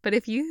funny, but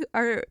if you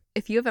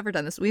have ever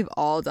done this, we've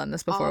all done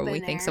this before. When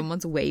we think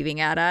someone's waving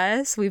at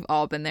us, we've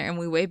all been there, and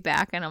we wave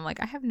back, and I'm like,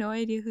 I have no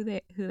idea who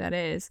that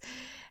is,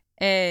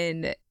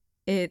 and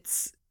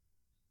it's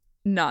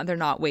not, they're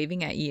not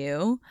waving at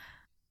you.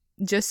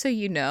 Just so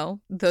you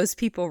know, those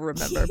people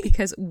remember,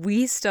 because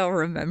we still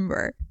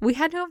remember. We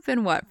had to have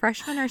been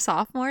freshmen or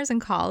sophomores in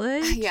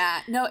college?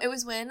 Yeah, no, it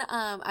was when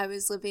I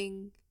was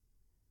living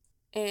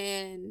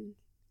in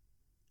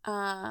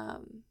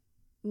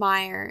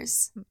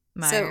Myers.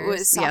 So it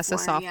was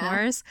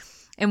sophomores.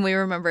 Yeah. And we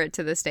remember it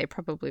to this day,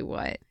 probably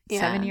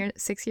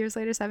 6 years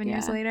later, 7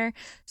 years later.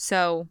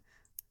 So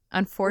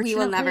unfortunately, we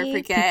will never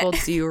forget. People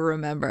do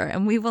remember,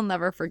 and we will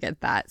never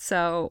forget that.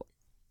 So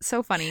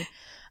funny.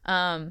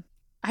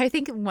 I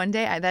think one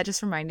day, that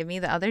just reminded me,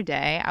 the other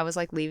day, I was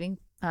like leaving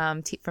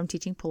from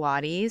teaching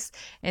Pilates,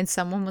 and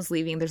someone was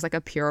leaving. There's like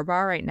a Pure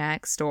Barre right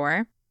next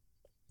door,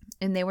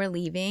 and they were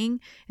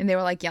leaving, and they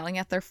were like yelling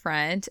at their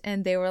friend,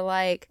 and they were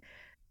like,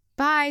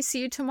 bye, see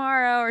you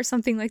tomorrow, or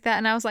something like that.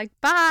 And I was like,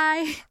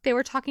 bye. They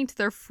were talking to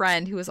their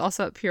friend who was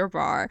also at Pure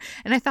Barre,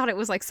 and I thought it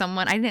was like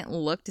someone. I didn't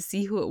look to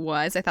see who it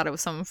was. I thought it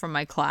was someone from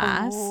my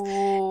class.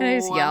 And I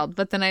just yelled,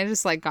 but then I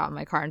just like got in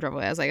my car and drove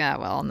away. I was like,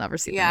 well, I'll never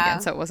see them again,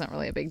 so it wasn't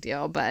really a big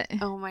deal. But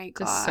oh my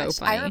gosh, just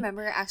so funny. I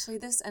remember actually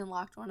this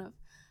unlocked one of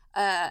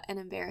an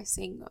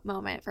embarrassing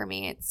moment for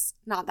me. It's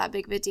not that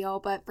big of a deal,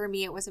 but for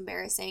me it was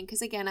embarrassing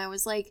because, again, I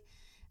was like,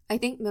 I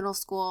think middle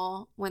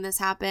school when this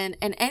happened,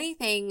 and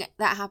anything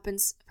that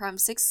happens from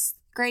 6th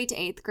grade to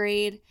 8th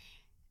grade,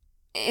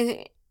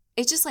 it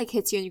just like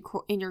hits you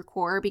in your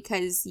core,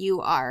 because you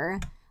are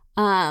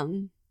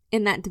in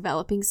that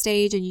developing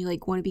stage, and you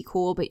like want to be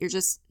cool, but you're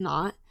just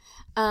not.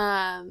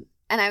 And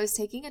I was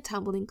taking a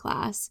tumbling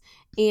class,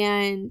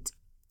 and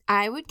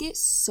I would get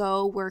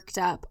so worked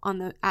up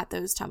at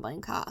those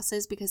tumbling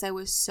classes because I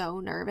was so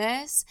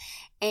nervous,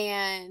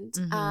 and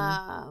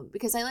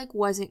because I like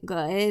wasn't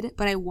good,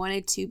 but I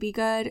wanted to be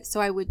good. So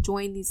I would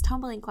join these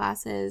tumbling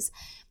classes,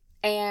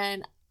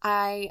 and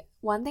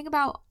one thing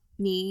about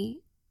me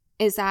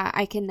is that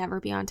I can never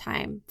be on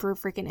time for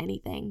freaking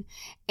anything.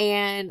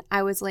 And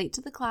I was late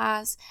to the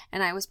class,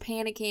 and I was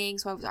panicking,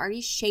 so I was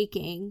already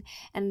shaking,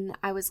 and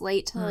I was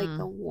late to like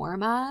the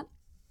warm up,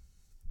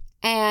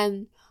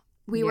 and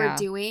we were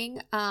doing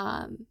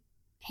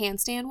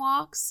handstand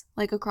walks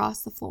like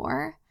across the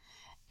floor,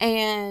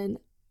 and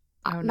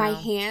my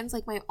hands,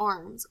 like my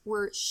arms,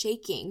 were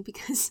shaking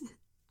because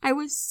I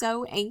was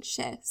so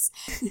anxious.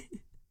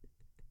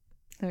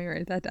 Let me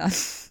write that down.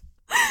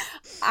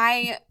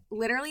 I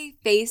literally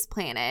face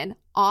planted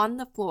on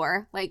the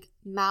floor, like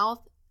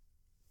mouth,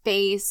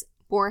 face,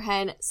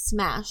 forehead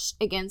smashed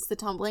against the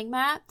tumbling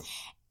mat.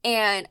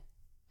 And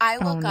I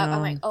look up,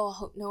 I'm like, oh, I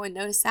hope no one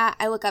noticed that.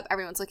 I look up,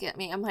 everyone's looking at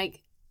me. I'm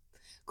like,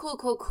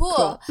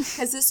 cool.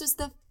 Because this was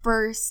the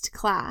first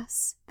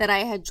class that I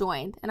had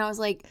joined. And I was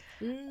like,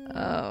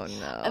 oh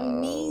no.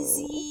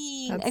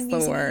 Amazing. That's amazing.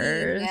 The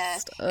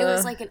worst. It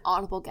was like an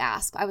audible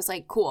gasp. I was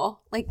like,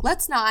 cool. Like,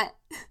 let's not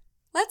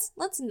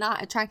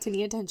attract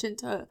any attention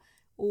to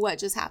what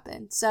just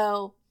happened.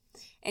 So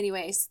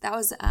anyways, that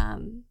was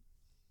an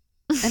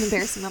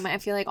embarrassing moment. I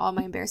feel like all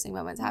my embarrassing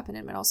moments happened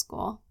in middle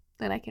school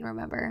that I can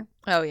remember.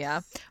 Oh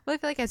yeah. Well, I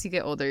feel like as you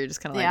get older, you're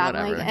just kind of like,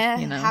 whatever.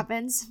 Like, it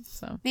happens.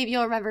 So maybe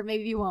you'll remember,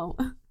 maybe you won't.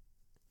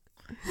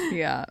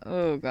 Yeah.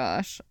 Oh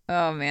gosh.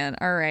 Oh man.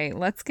 All right.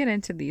 Let's get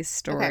into these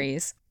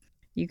stories.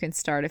 Okay. You can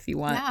start if you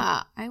want.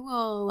 Yeah, I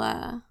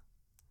will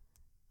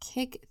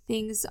kick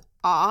things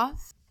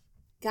off.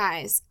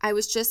 Guys, I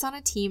was just on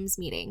a Teams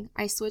meeting.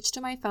 I switched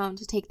to my phone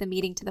to take the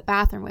meeting to the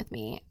bathroom with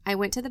me. I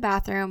went to the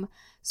bathroom,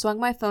 swung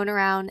my phone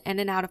around in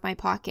and out of my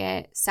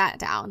pocket, sat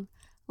down,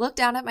 looked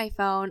down at my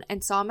phone,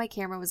 and saw my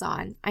camera was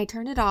on. I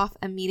turned it off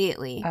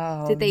immediately.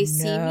 Oh, Did they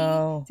see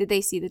me? Did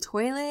they see the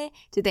toilet?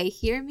 Did they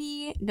hear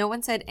me? No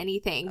one said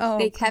anything.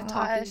 They kept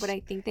talking, but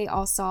I think they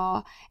all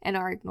saw and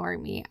are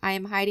ignoring me. I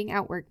am hiding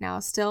at work now,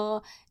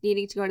 still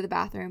needing to go to the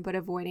bathroom, but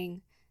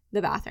avoiding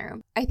the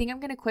bathroom. I think I'm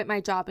going to quit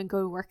my job and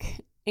go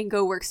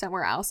work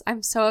somewhere else.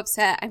 I'm so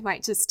upset I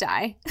might just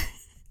die.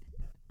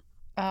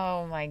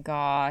 Oh my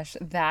gosh.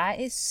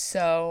 That is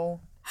so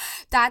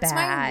That's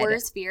bad. My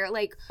worst fear.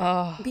 Like,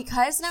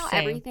 because now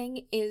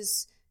everything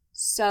is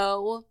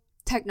so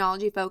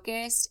technology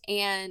focused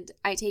and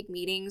I take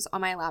meetings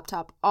on my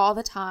laptop all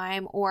the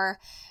time, or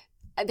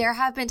there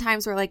have been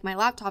times where like my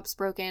laptop's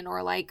broken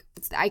or like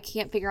I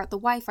can't figure out the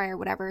Wi-Fi or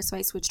whatever. So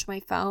I switch to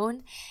my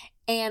phone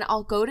and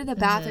I'll go to the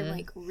bathroom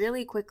like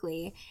really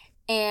quickly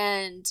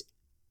and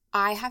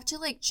I have to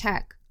like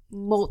check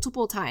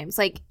multiple times.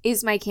 Like,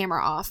 is my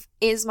camera off?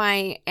 Am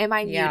I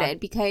muted?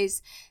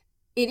 Because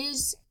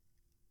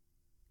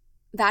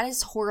that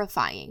is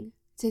horrifying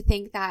to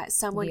think that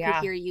someone could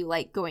hear you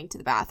like going to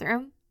the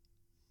bathroom.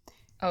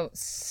 Oh,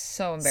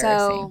 so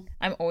embarrassing.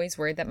 I'm always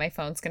worried that my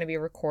phone's going to be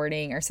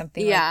recording or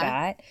something like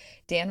that.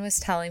 Dan was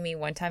telling me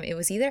one time, it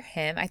was either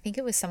him, I think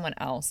it was someone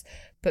else,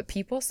 but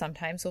people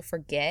sometimes will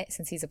forget,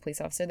 since he's a police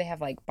officer, they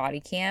have like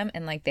body cam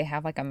and like they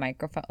have like a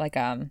microphone, like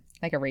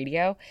a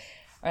radio,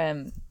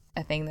 a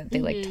thing that they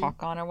like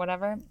talk on or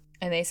whatever.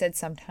 And they said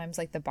sometimes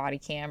like the body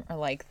cam or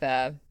like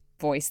the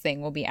voice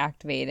thing will be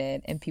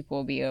activated and people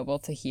will be able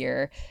to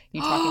hear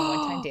you talking.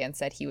 One time Dan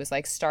said he was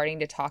like starting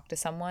to talk to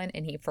someone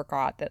and he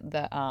forgot that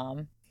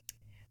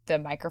the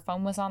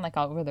microphone was on, like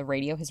over the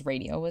radio. His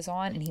radio was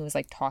on and he was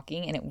like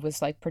talking and it was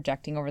like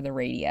projecting over the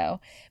radio,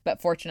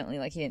 but fortunately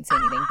like he didn't say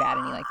anything bad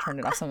and he like turned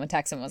it off. Someone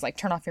texted him and was like,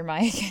 turn off your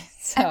mic.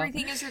 So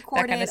everything is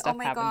recorded. That kind of stuff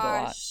happens a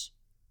lot.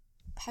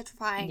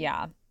 Petrifying.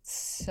 Yeah,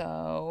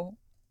 so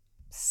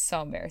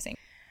embarrassing.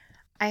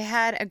 I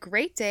had a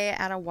great day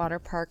at a water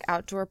park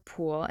outdoor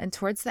pool, and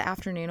towards the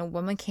afternoon, a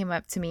woman came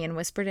up to me and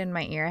whispered in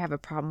my ear, I have a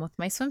problem with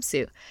my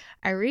swimsuit.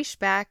 I reached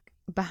back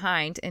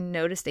behind and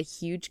noticed a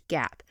huge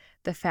gap.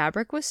 The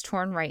fabric was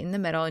torn right in the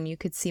middle, and you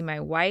could see my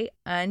white,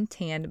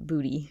 untanned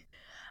booty.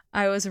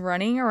 I was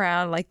running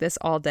around like this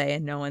all day,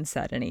 and no one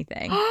said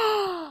anything.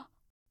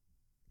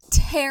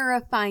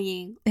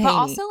 Terrifying. But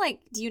also, like,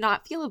 do you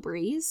not feel a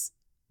breeze?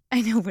 I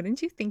know.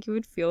 Wouldn't you think you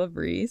would feel a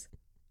breeze?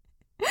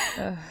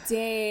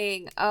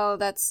 Dang. Oh,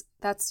 that's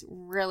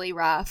really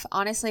rough.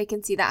 Honestly, I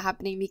can see that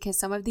happening because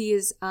some of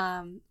these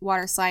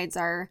water slides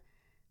are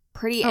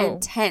pretty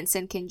intense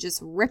and can just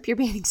rip your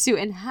bathing suit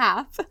in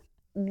half.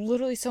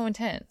 Literally so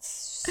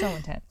intense. So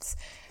intense.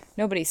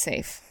 Nobody's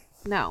safe.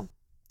 No.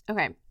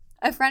 Okay.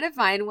 A friend of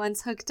mine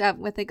once hooked up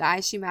with a guy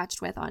she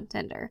matched with on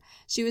Tinder.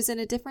 She was in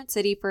a different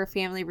city for a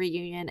family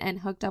reunion and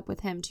hooked up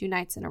with him 2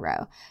 nights in a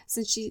row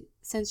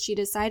since she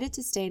decided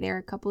to stay there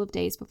a couple of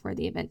days before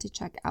the event to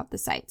check out the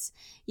sights.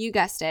 You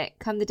guessed it.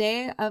 Come the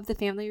day of the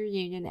family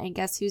reunion and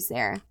guess who's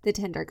there? The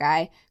Tinder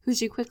guy, who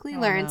she quickly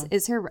learns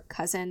is her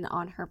cousin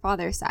on her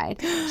father's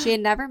side. She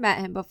had never met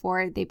him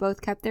before. They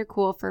both kept their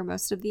cool for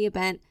most of the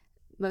event,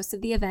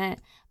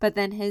 but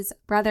then his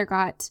brother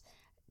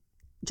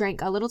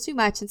drank a little too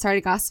much and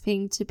started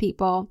gossiping to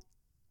people.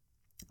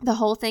 The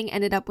whole thing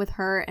ended up with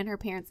her and her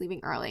parents leaving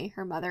early.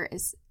 Her mother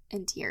is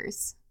in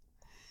tears.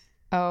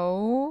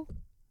 Oh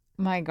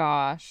my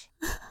gosh.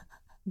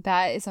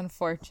 That is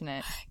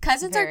unfortunate.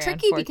 Cousins are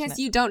tricky because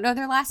you don't know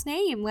their last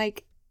name.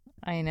 Like,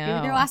 I know.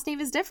 Maybe their last name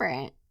is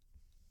different.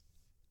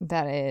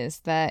 That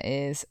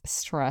is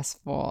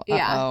stressful.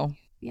 Yeah. Uh-oh.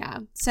 Yeah.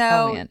 So.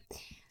 Oh, man.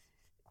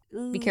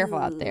 Be careful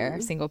out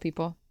there, single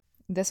people.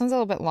 This one's a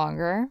little bit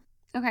longer.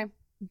 Okay.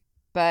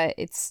 But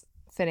it's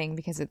fitting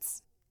because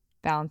it's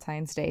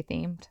Valentine's Day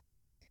themed.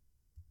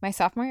 My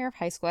sophomore year of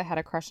high school, I had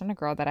a crush on a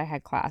girl that I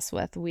had class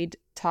with. We'd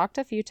talked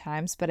a few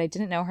times, but I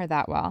didn't know her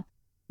that well.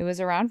 It was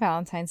around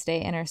Valentine's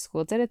Day, and our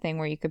school did a thing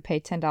where you could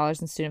pay $10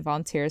 and student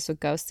volunteers would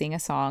go sing a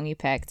song you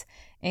picked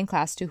in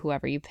class to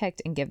whoever you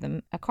picked and give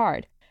them a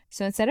card.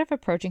 So instead of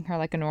approaching her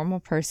like a normal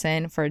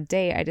person for a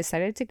date, I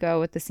decided to go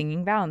with the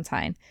singing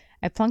Valentine.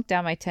 I plunked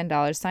down my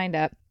 $10, signed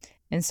up,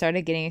 and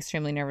started getting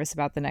extremely nervous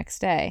about the next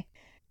day.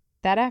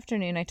 That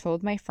afternoon, I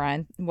told my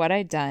friend what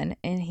I'd done,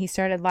 and he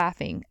started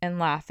laughing and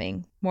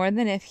laughing, more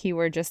than if he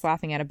were just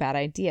laughing at a bad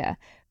idea.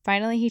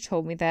 Finally, he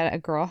told me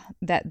that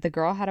the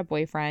girl had a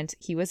boyfriend,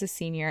 he was a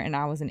senior, and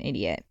I was an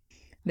idiot.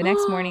 The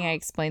next morning, I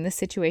explained the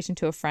situation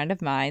to a friend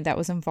of mine that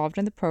was involved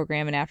in the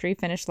program, and after he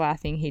finished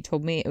laughing, he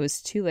told me it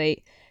was too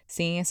late,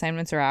 singing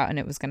assignments are out, and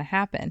it was going to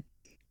happen.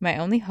 My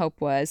only hope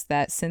was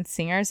that since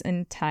singers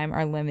in time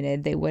are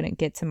limited, they wouldn't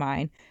get to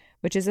mine,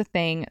 which is a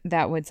thing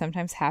that would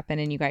sometimes happen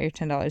and you got your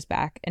 $10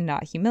 back and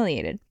not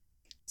humiliated.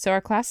 So our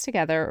class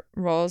together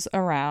rolls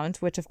around,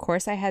 which of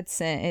course I had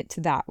sent it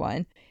to that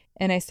one,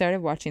 and I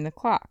started watching the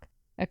clock.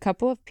 A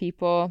couple of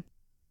people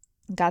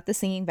got the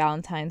singing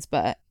Valentines,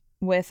 but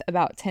with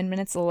about 10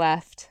 minutes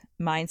left,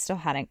 mine still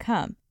hadn't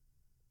come.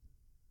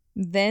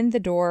 Then the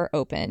door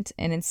opened,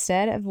 and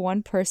instead of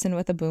one person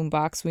with a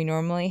boombox we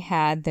normally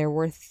had, there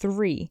were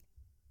three.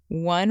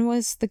 One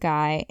was the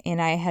guy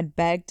I had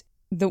begged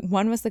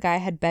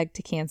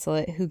to cancel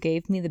it, who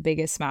gave me the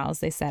biggest smiles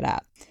they set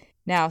up.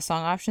 Now,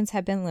 song options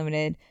had been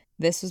limited.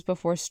 This was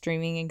before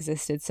streaming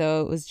existed,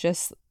 so it was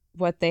just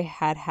what they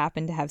had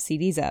happened to have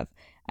CDs of.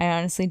 I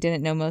honestly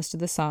didn't know most of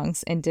the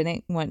songs and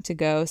didn't want to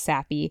go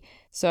sappy,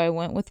 so I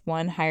went with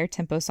one higher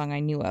tempo song I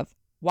knew of,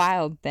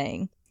 Wild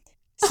Thing.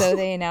 So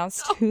they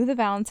announced who the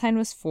Valentine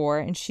was for,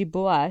 and she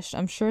blushed,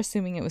 I'm sure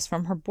assuming it was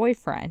from her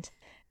boyfriend.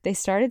 They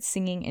started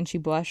singing, and she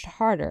blushed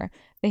harder.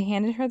 They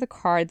handed her the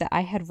card that I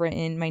had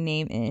written my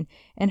name in,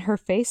 and her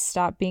face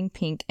stopped being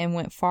pink and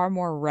went far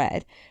more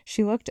red.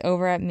 She looked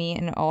over at me,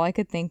 and all I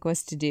could think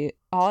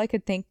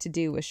to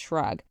do was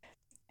shrug.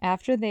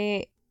 After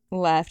they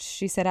left,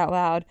 she said out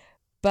loud,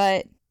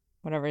 "But,"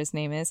 whatever his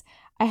name is,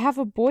 "I have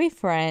a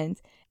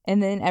boyfriend,"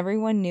 and then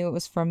everyone knew it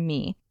was from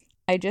me.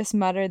 I just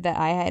muttered that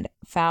I had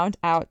found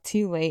out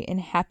too late, and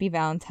happy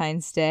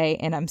Valentine's Day,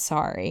 and I'm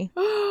sorry.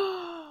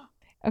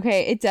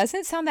 Okay, it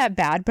doesn't sound that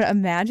bad, but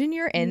imagine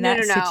you're in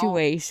that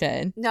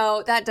situation.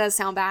 No, that does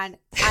sound bad.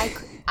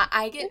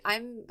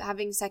 I'm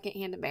having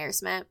secondhand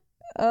embarrassment.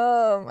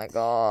 Oh my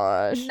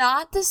gosh.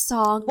 Not the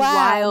song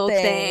Wild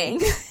Thing.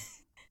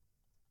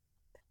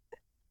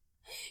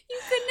 You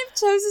couldn't have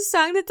chose a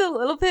song that's a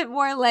little bit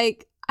more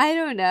like, I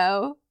don't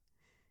know,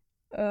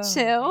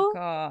 chill. Oh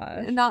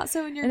my gosh. Not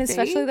so in your face. And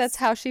especially that's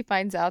how she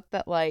finds out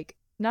that, like,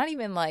 not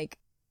even like,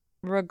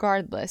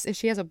 regardless if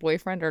she has a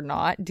boyfriend or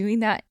not, doing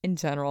that in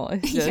general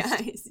is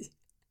just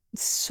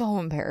so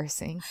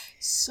embarrassing.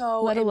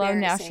 So let alone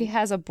now she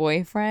has a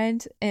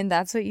boyfriend and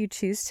that's what you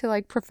choose to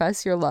like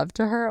profess your love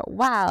to her.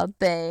 Wild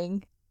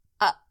Thing.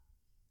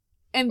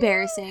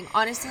 Embarrassing.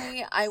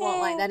 Honestly, I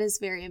won't lie. That is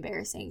very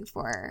embarrassing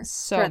for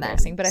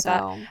embarrassing. Them. But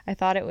I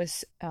thought it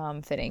was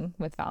fitting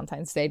with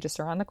Valentine's Day just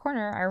around the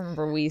corner. I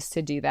remember we used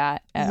to do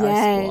that at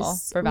our school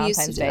for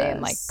Valentine's Day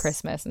and like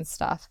Christmas and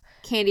stuff.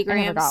 Candy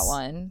grams. I never got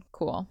one.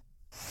 Cool.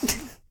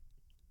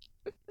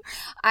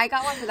 I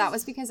got one, but that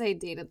was because I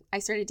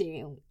started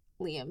dating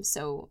Liam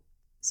so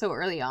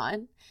early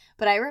on.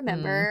 But I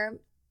remember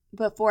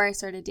before I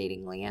started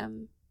dating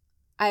Liam,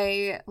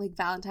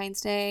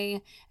 Valentine's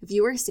Day, if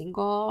you were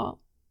single,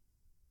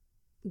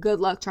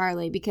 good luck,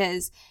 Charlie,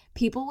 because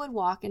people would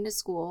walk into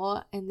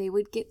school and they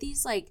would get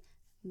these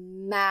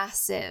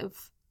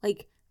massive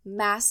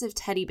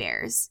teddy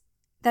bears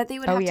that they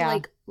would have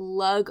to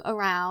lug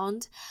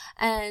around.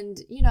 And,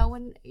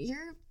 when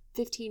you're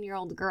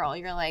 15-year-old girl,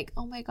 you're like,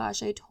 oh my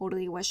gosh, I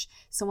totally wish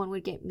someone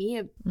would get me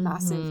a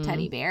massive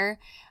teddy bear.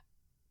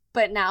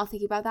 But now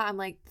thinking about that, I'm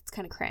like, that's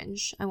kind of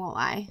cringe. I won't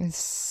lie. It's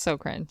so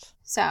cringe.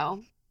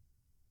 So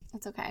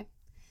that's okay.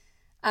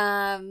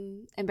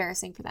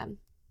 Embarrassing for them.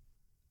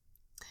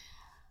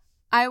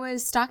 I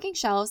was stocking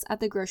shelves at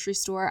the grocery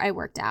store I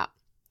worked at.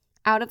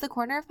 Out of the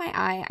corner of my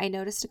eye, I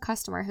noticed a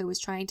customer who was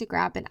trying to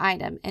grab an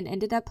item and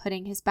ended up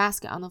putting his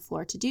basket on the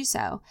floor to do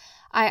so.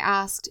 I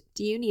asked,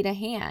 "Do you need a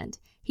hand?"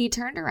 He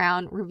turned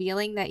around,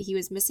 revealing that he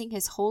was missing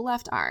his whole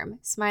left arm,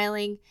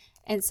 smiling,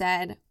 and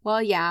said,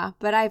 "Well, yeah,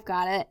 but I've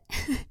got it."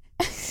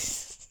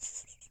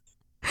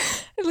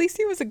 At least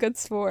he was a good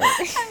sport. At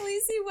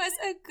least he was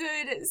a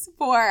good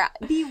sport.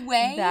 The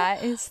way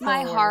that is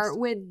my heart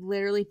would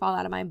literally fall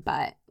out of my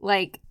butt.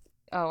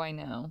 Oh, I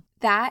know.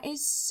 That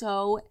is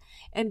so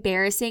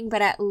embarrassing,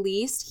 but at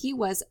least he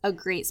was a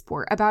great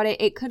sport about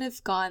it. It could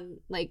have gone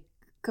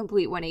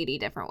complete 180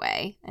 different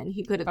way, and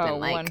he could have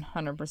been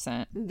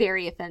 100%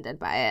 very offended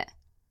by it.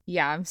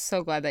 Yeah, I'm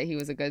so glad that he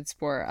was a good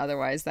sport.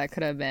 Otherwise, that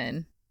could have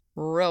been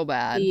real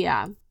bad.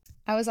 Yeah.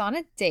 I was on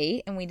a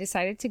date, and we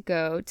decided to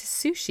go to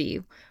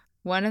sushi,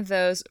 one of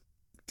those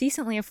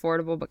decently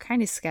affordable but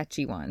kind of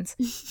sketchy ones.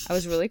 I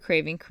was really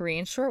craving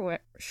Korean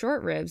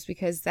short ribs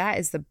because that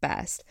is the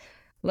best.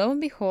 Lo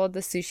and behold, the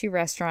sushi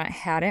restaurant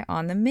had it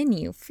on the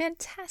menu.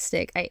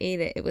 Fantastic. I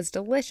ate it. It was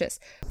delicious.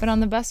 But on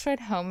the bus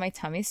ride home, my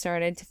tummy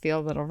started to feel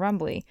a little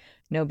rumbly.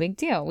 No big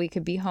deal. We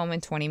could be home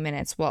in 20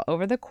 minutes. Well,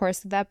 over the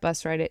course of that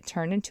bus ride, it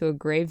turned into a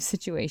grave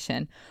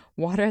situation.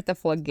 Water at the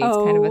floodgates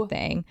kind of a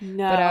thing.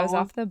 No. But I was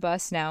off the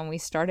bus now, and we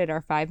started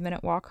our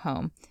 5-minute walk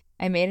home.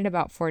 I made it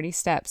about 40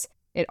 steps.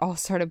 It all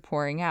started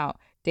pouring out.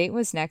 Date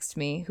was next to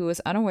me, who was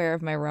unaware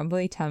of my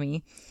rumbly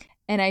tummy.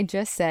 And I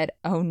just said,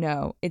 oh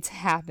no, it's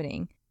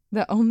happening.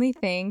 The only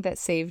thing that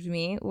saved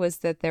me was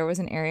that there was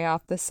an area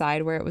off the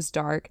side where it was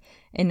dark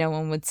and no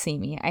one would see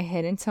me. I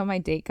hid until my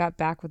date got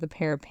back with a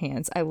pair of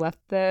pants. I left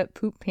the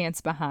poop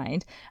pants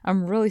behind.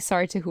 I'm really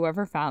sorry to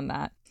whoever found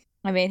that.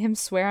 I made him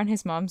swear on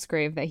his mom's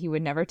grave that he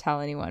would never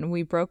tell anyone.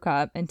 We broke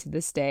up, and to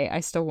this day, I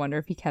still wonder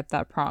if he kept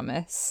that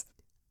promise.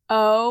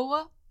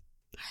 Oh,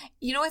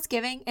 you know what's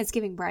giving? It's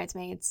giving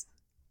Bridesmaids.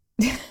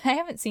 I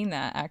haven't seen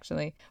that,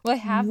 actually. Well, I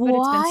have, but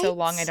it's been so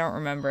long I don't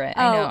remember it.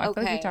 I know. I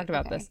feel like we talked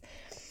about this.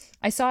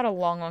 I saw it a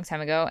long, long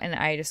time ago, and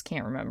I just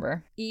can't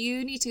remember.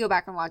 You need to go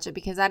back and watch it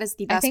because that is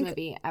the best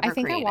movie ever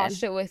created. I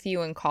watched it with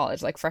you in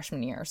college, like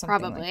freshman year or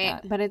something like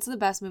that. But it's the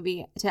best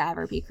movie to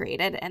ever be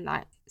created, and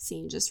that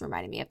scene just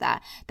reminded me of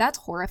that. That's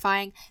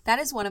horrifying. That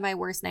is one of my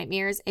worst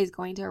nightmares, is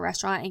going to a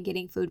restaurant and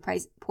getting food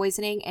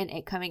poisoning and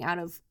it coming out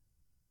of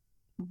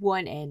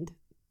one end.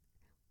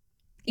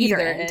 Either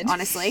end,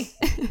 honestly.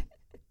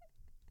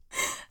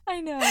 I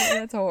know,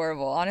 that's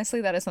horrible.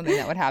 Honestly, that is something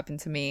that would happen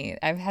to me.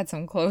 I've had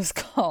some close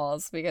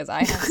calls because I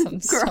have some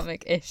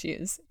stomach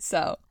issues.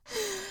 So,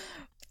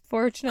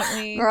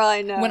 fortunately, girl,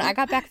 I know. When I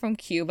got back from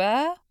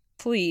Cuba,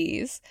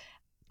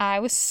 I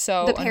was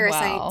so the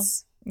parasites. Unwell.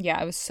 Yeah,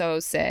 I was so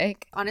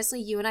sick.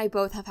 Honestly, you and I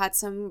both have had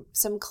some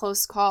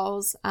close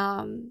calls.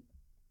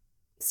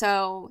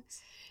 So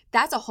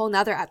that's a whole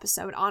nother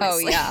episode,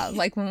 honestly. Oh, yeah.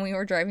 Like when we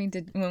were trying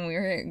to get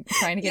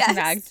to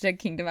Magic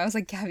Kingdom, I was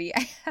like, Gabby,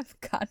 I have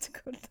got to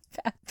go to the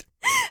bathroom.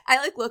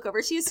 I look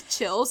over, she has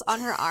chills on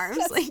her arms.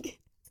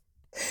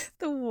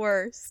 The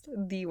worst.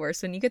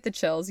 When you get the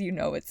chills, you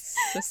know it's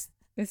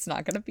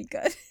not going to be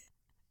good.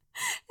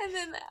 And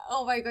then,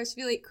 oh my gosh,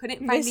 we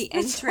couldn't find the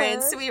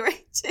entrance. We were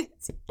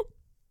just...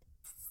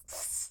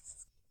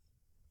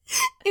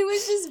 It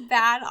was just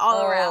bad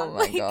all around. Oh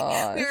my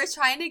gosh. We were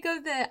trying to go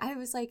I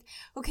was like,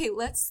 okay,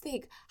 let's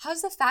think.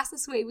 How's the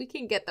fastest way we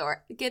can get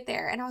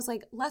there? And I was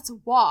like, let's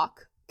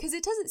walk. Because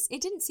it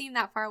didn't seem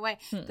that far away.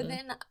 Mm-mm. But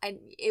then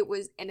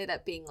ended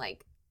up being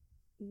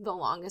the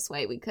longest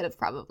way we could have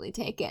probably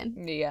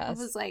taken. Yes.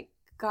 I was like,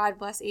 God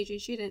bless Adrian.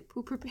 She didn't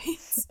poop her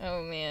pants.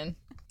 Oh man.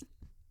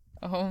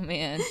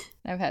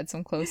 I've had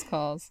some close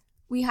calls.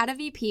 We had a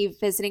VP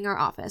visiting our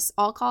office.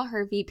 I'll call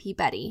her VP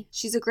Betty.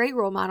 She's a great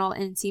role model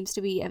and seems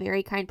to be a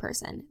very kind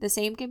person. The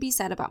same can be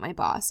said about my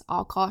boss.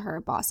 I'll call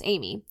her Boss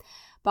Amy.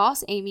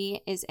 Boss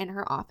Amy is in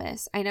her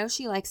office. I know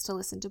she likes to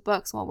listen to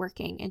books while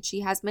working, and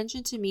she has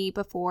mentioned to me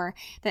before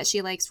that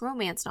she likes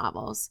romance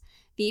novels.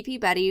 VP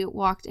Betty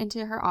walked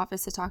into her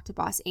office to talk to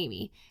Boss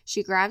Amy.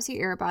 She grabs her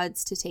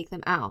earbuds to take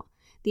them out.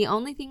 The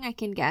only thing I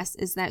can guess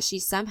is that she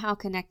somehow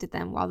connected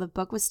them while the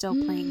book was still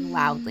playing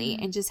loudly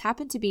and just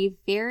happened to be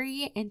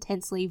very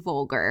intensely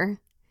vulgar.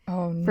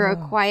 Oh no. For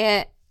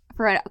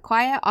a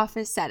quiet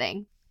office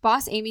setting.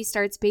 Boss Amy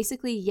starts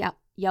basically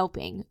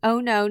yelping.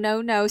 Oh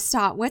no,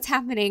 stop. What's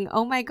happening?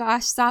 Oh my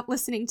gosh, stop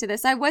listening to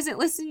this. I wasn't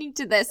listening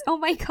to this. Oh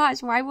my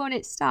gosh, why won't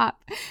it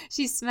stop?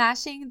 She's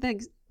smashing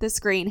the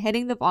screen,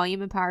 hitting the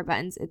volume and power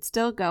buttons. It's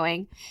still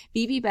going.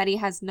 VP Betty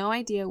has no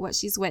idea what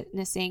she's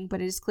witnessing, but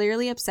is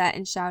clearly upset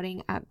and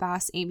shouting at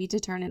Boss Amy to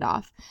turn it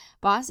off.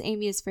 Boss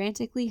Amy is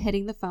frantically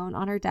hitting the phone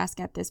on her desk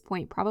at this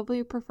point,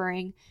 probably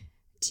preferring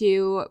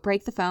to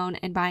break the phone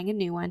and buying a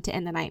new one to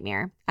end the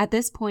nightmare. At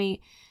this point,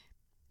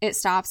 it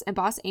stops and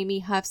Boss Amy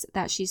huffs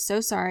that she's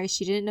so sorry.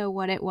 She didn't know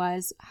what it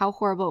was, how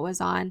horrible it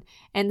was on.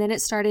 And then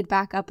it started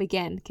back up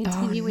again,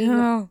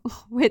 continuing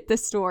with the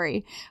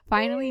story.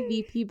 Finally,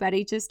 VP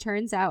Betty just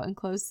turns out and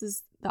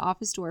closes the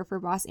office door for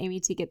Boss Amy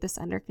to get this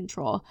under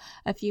control.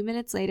 A few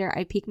minutes later,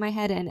 I peek my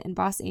head in and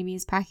Boss Amy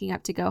is packing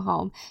up to go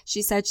home.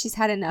 She said she's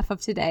had enough of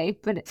today,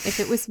 but if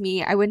it was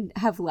me, I wouldn't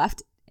have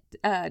left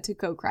to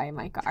go cry in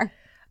my car.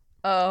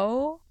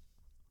 Oh,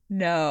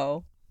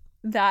 no.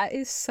 That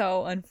is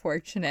so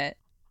unfortunate.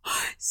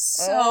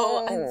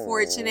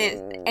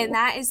 Unfortunate. And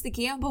that is the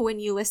gamble when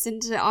you listen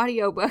to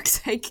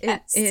audiobooks, I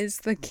guess. It is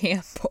the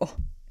gamble.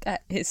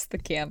 That is the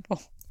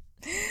gamble.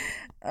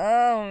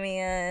 Oh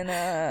man. But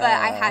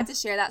I had to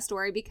share that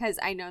story because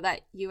I know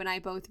that you and I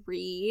both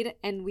read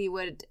and we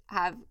would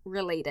have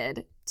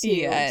related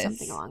to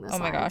something along those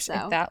lines. Oh my gosh,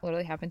 if that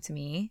literally happened to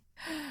me,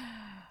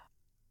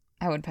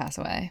 I would pass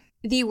away.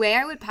 The way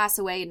I would pass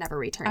away and never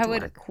return to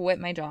work. I would quit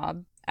my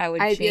job.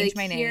 I'd change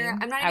my name.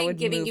 I'm not even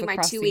giving you my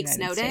 2 weeks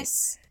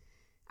notice.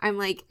 I'm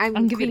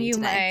giving you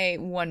today.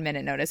 my 1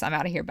 minute notice. I'm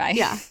out of here. Bye.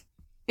 Yeah,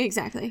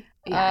 exactly.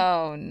 Yeah.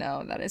 Oh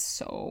no, that is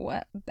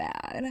so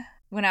bad.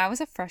 When I was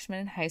a freshman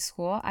in high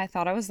school, I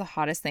thought I was the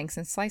hottest thing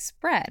since sliced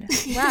bread.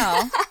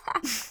 Well,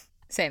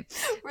 Same.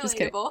 Just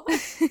kidding.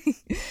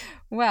 Relatable.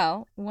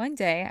 Well, one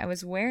day I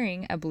was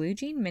wearing a blue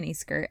jean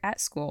miniskirt at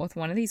school with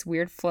one of these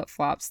weird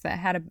flip-flops that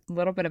had a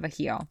little bit of a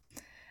heel.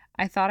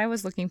 I thought I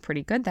was looking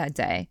pretty good that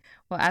day.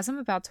 Well, as I'm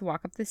about to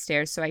walk up the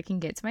stairs so I can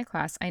get to my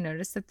class, I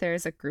noticed that there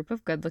is a group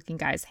of good-looking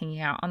guys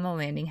hanging out on the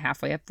landing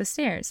halfway up the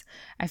stairs.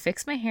 I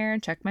fix my hair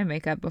and check my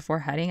makeup before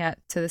heading up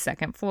to the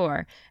second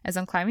floor. As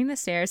I'm climbing the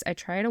stairs, I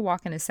try to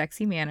walk in a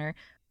sexy manner,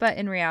 but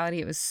in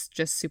reality, it was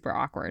just super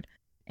awkward.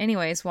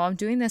 Anyways, while I'm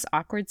doing this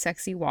awkward,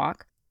 sexy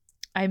walk,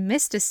 I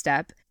missed a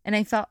step and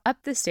I fell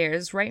up the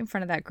stairs right in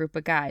front of that group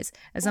of guys.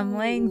 As I'm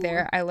laying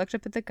there, I looked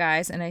up at the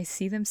guys and I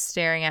see them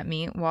staring at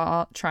me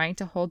while trying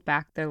to hold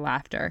back their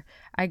laughter.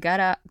 I got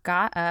up,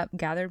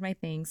 gathered my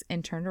things,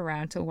 and turned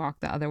around to walk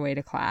the other way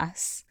to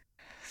class.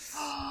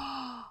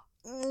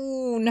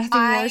 Ooh, nothing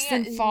worse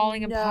than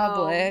falling in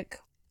public.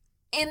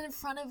 And in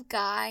front of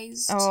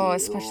guys, Oh, too.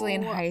 especially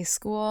in high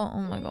school.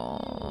 Oh, my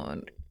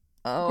God.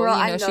 Oh, Girl, you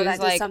know, I know she was that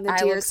like, did something I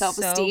to your look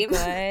self-esteem.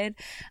 so good.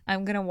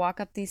 I'm going to walk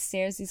up these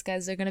stairs. These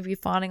guys are going to be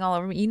fawning all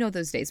over me. You know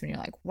those days when you're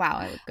like, wow,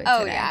 I look good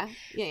today.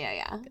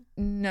 Yeah.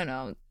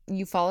 No.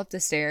 You fall up the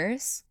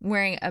stairs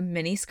wearing a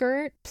mini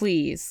skirt?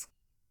 Please.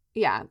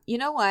 Yeah. You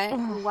know what?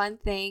 One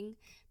thing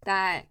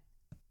that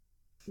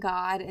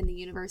God and the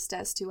universe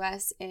does to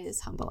us is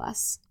humble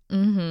us.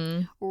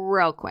 Mm-hmm.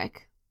 Real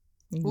quick.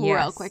 Yes.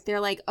 Real quick. They're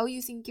like, oh,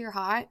 you think you're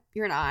hot?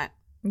 You're not.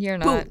 You're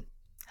not. Boom.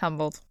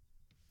 Humbled.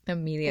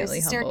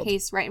 Immediately There's a humbled.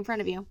 staircase right in front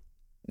of you.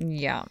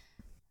 Yeah.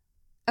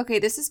 Okay,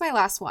 this is my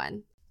last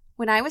one.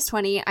 When I was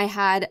 20, I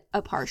had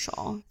a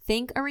partial.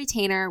 Think a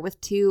retainer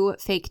with 2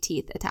 fake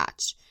teeth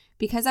attached.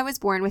 Because I was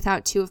born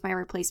without 2 of my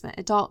replacement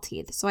adult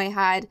teeth, so I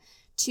had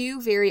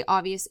 2 very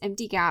obvious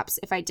empty gaps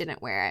if I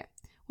didn't wear it.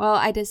 Well,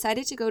 I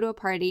decided to go to a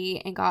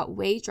party and got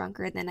way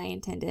drunker than I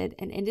intended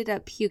and ended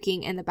up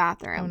puking in the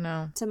bathroom. Oh,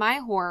 no. To my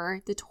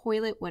horror, the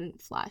toilet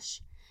wouldn't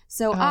flush.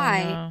 So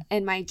no.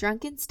 in my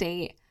drunken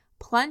state,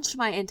 plunged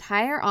my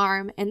entire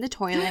arm in the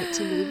toilet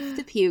to move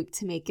the puke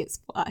to make it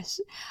flush.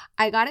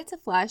 I got it to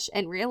flush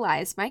and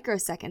realized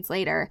microseconds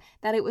later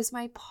that it was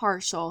my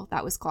partial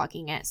that was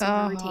clogging it, so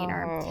no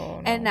retainer.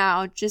 No. And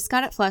now just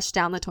got it flushed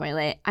down the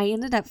toilet. I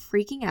ended up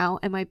freaking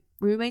out and my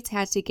roommates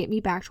had to get me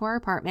back to our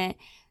apartment,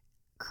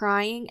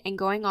 crying and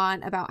going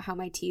on about how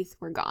my teeth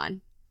were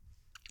gone.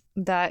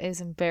 That is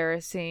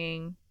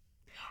embarrassing.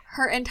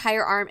 Her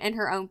entire arm and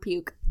her own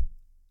puke.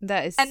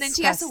 That is And then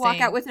she has to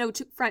walk out with no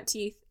front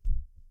teeth.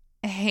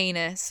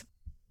 Heinous.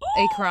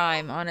 A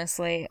crime,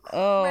 honestly.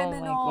 Oh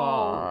my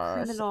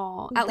gosh.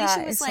 Criminal. At least she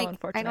That was is so like, I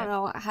unfortunate. don't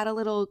know, had a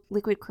little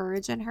liquid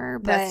courage in her,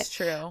 but That's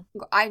true.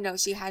 I know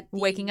she had the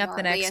Waking up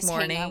the next gnarliest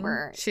morning,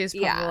 hangover. she was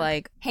probably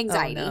like,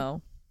 anxiety. oh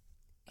no.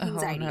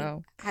 Anxiety Oh,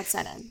 no. had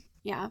set in.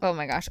 Yeah. Oh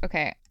my gosh.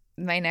 Okay.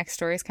 My next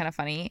story is kind of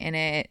funny, and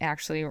it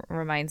actually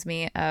reminds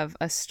me of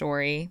a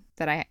story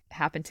that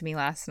happened to me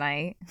last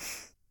night.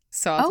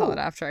 So I'll tell it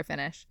after I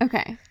finish.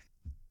 Okay.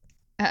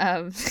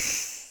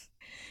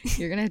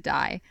 You're gonna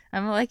die.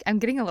 I'm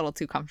getting a little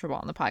too comfortable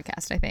on the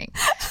podcast, I think.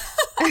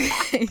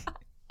 Okay.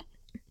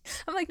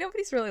 I'm like,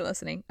 nobody's really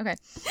listening. Okay.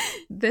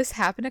 This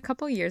happened a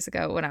couple years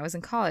ago when I was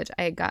in college.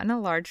 I had gotten a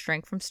large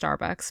drink from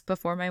Starbucks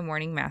before my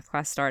morning math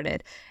class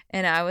started,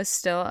 and I was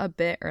still a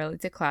bit early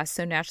to class,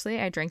 so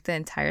naturally I drank the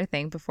entire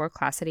thing before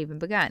class had even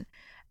begun.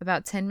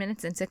 About 10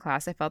 minutes into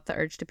class, I felt the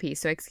urge to pee,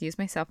 so I excused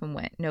myself and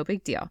went. No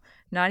big deal.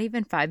 Not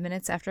even 5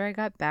 minutes after I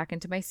got back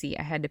into my seat,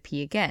 I had to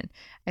pee again.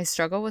 I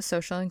struggle with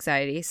social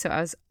anxiety, so I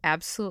was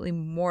absolutely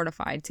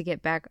mortified to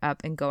get back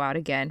up and go out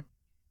again.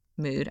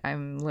 Mood.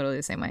 I'm literally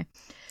the same way.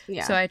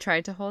 Yeah. So I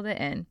tried to hold it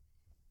in.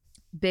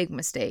 Big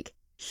mistake.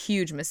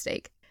 Huge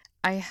mistake.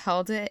 I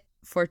held it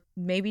for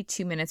maybe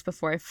 2 minutes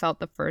before I felt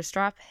the first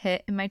drop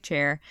hit in my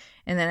chair,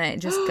 and then it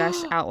just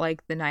gushed out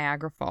like the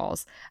Niagara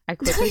Falls. I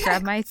quickly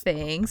grabbed my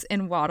things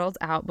and waddled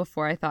out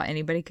before I thought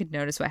anybody could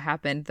notice what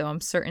happened, though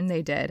I'm certain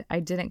they did. I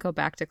didn't go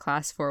back to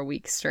class for a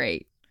week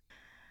straight.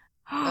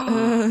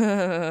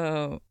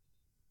 Oh.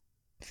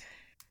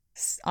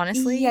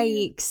 Honestly,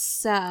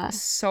 yikes.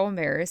 So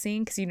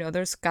embarrassing because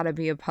there's got to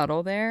be a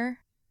puddle there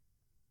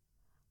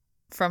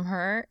from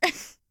her.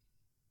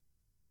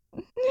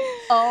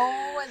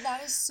 Oh,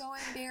 that is so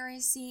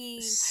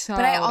embarrassing.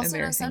 But I also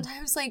know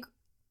sometimes, like,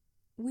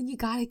 when you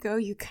gotta go,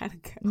 you gotta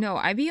go. No,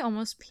 I be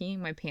almost peeing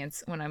my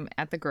pants when I'm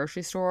at the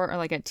grocery store or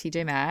like at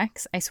TJ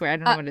Maxx. I swear I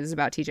don't know what it is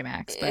about TJ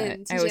Maxx, but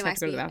I always have to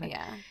go to the bathroom.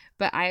 Yeah.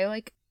 But I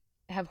like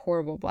have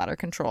horrible bladder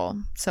control,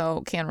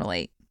 so can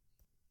relate.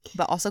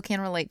 But also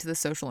can relate to the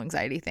social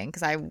anxiety thing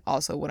because I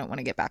also wouldn't want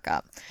to get back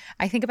up.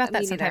 I think about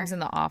that sometimes in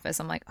the office.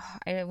 I'm like, oh,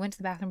 I went to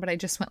the bathroom, but I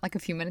just went like a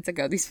few minutes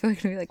ago. These people are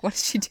going to be like, what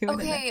is she doing?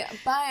 Okay,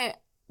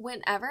 but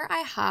whenever I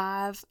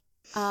have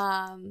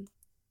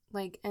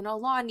like an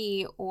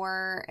Alani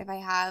or if I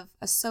have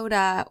a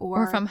soda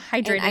or if I'm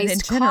hydrated an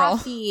iced in general.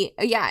 Coffee,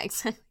 yeah,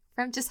 exactly.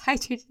 If I'm just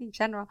hydrated in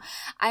general,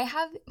 I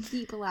have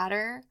the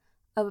bladder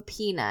of a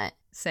peanut.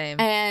 Same.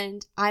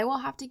 And I will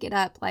have to get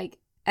up like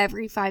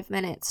every 5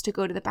 minutes to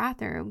go to the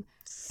bathroom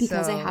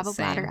because I have a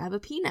bladder of a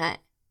peanut.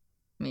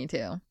 Me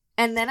too.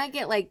 And then I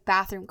get like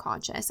bathroom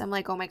conscious. I'm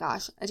like, oh my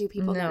gosh, do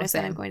people notice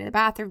that I'm going to the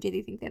bathroom? Do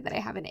they think that I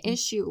have an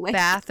issue with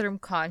bathroom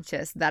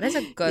conscious? That is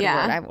a good Yeah.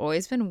 word. I've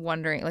always been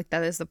wondering, like,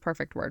 that is the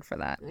perfect word for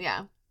that.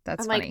 Yeah.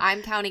 That's I'm funny. like,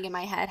 I'm counting in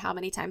my head how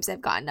many times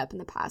I've gotten up in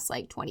the past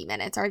like 20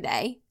 minutes. Are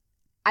they?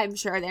 I'm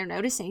sure they're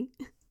noticing.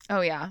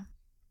 Oh yeah,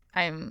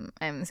 I'm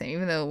the same.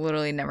 Even though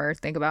literally never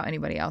think about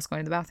anybody else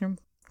going to the bathroom.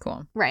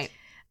 Cool. Right.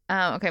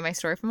 Okay, my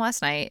story from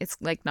last night. It's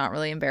like not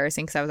really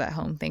embarrassing because I was at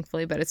home,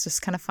 thankfully, but it's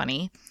just kind of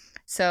funny.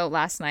 So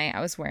last night I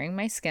was wearing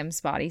my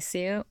Skims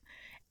bodysuit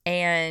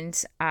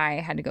and I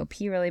had to go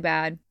pee really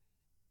bad.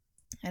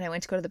 And I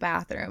went to go to the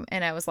bathroom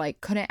and I was like,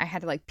 I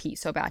had to like pee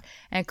so bad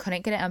and I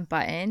couldn't get it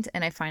unbuttoned.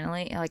 And I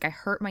finally, like, I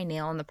hurt my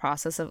nail in the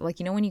process of, like,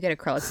 you know, when you get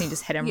acrylics and you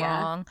just hit them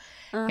Yeah. wrong.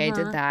 Okay, I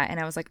did that and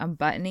I was like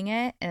unbuttoning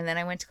it. And then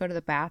I went to go to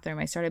the bathroom.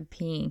 I started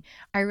peeing.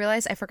 I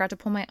realized I forgot to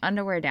pull my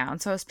underwear down.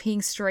 So I was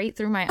peeing straight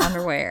through my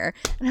underwear.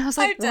 And I was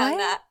like, I've done what?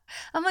 that.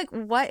 I'm like,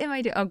 what am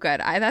I doing? Oh, good.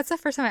 That's the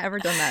first time I've ever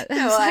done that. No,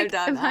 I was I've like,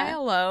 done am that. I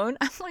alone?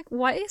 I'm like,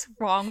 what is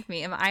wrong with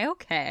me? Am I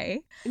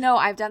okay? No,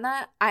 I've done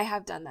that. I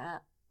have done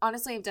that.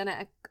 Honestly, I've done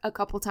it a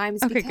couple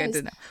times. Okay, because good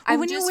to know.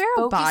 I'm When you just wear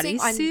a focusing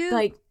bodysuit, on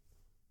like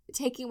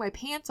taking my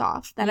pants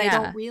off that I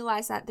Yeah. don't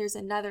realize that there's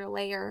another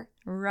layer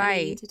that I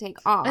right. need to take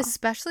off.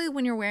 Especially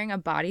when you're wearing a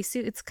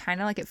bodysuit, it's kind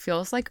of like it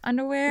feels like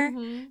underwear.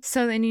 Mhm.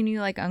 So then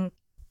you like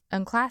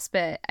unclasp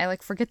it. I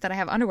like forget that I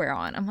have underwear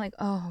on. I'm like,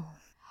 oh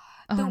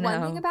The no.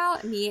 one thing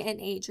about me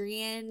and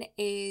Adrian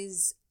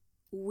is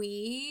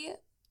we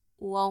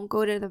won't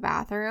go to the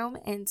bathroom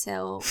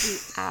until we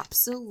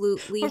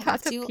absolutely We're about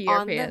have to to pee our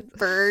on the pants.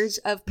 verge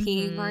of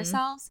peeing Mhm.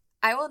 ourselves.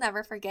 I will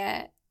never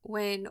forget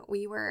when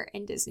we were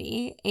in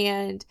Disney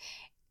and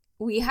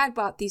we had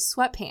bought these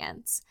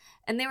sweatpants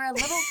and they were a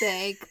little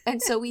big,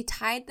 and so we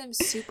tied them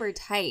super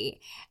tight.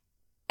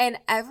 And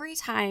every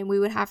time we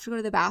would have to go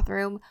to the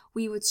bathroom,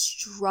 we would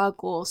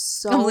struggle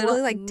so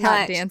literally like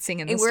tap much. dancing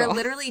in the And we're stall.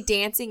 literally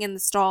dancing in the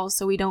stalls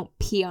so we don't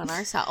pee on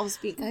ourselves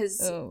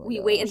because Oh my we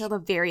wait gosh. until the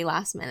very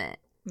last minute.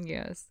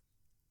 Yes.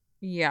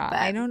 Yeah, But-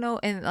 I don't know,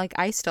 and like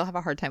I still have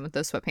a hard time with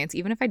those sweatpants,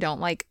 even if I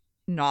don't like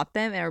knot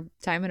them or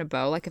tie them in a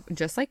bow. Like if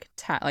just like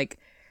like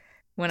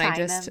when I Tying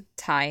just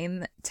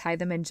them. tie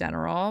them in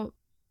general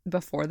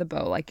before the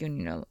bow, like, you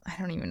know, I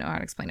don't even know how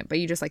to explain it, but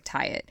you just like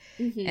tie it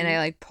Mhm. and I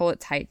like pull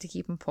it tight to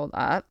keep them pulled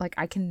up. Like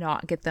I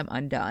cannot get them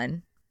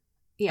undone.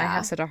 yeah. I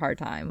have such a hard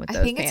time with I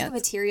those think it's the pants.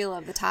 material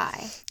of the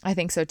tie. I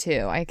think so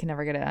too. I can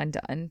never get it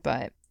undone,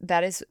 but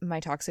that is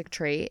my toxic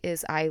trait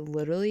is I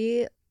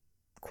literally,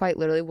 quite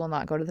literally will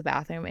not go to the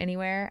bathroom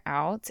anywhere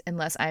out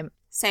unless I'm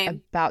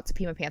Same. about to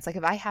pee my pants. Like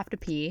if I have to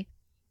pee,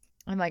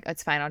 I'm like,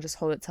 it's fine. I'll just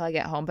hold it till I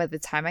get home. But by the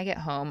time I get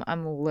home,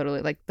 I'm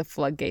literally like the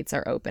floodgates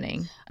are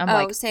opening. I'm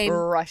like same.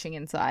 rushing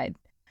inside.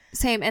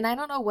 Same. And I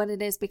don't know what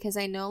it is because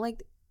I know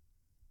like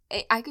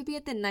I could be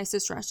at the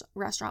nicest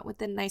restaurant with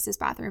the nicest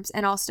bathrooms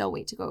and I'll still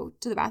wait to go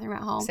to the bathroom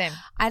at home. Same.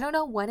 I don't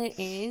know what it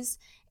is.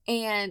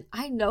 And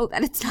I know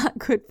that it's not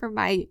good for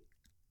my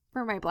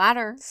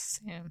bladder,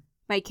 Same.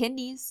 my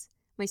kidneys,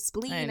 my I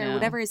spleen, know. or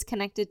whatever is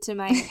connected to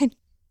my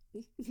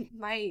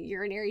my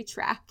urinary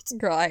tract.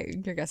 Girl,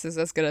 your guess is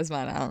as good as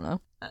mine. I don't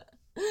know.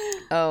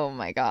 Oh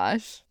my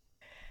gosh.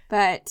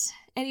 But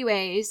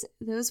anyways,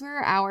 those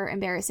were our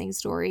embarrassing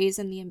stories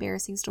and the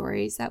embarrassing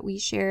stories that we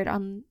shared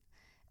on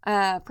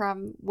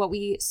from what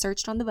we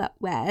searched on the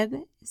web.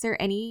 Is there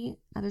any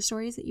other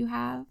stories that you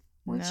have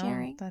worth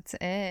sharing? That's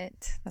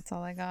it. That's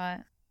all I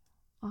got.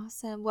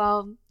 Awesome.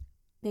 Well,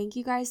 thank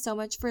you guys so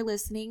much for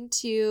listening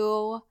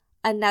to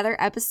another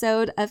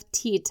episode of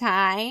Tea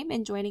Time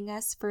and joining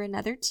us for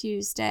another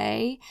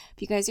Tuesday.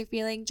 If you guys are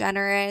feeling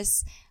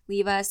generous,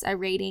 leave us a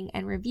rating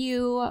and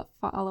review.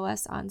 Follow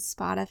us on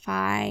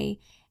Spotify.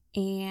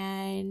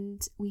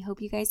 And we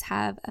hope you guys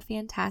have a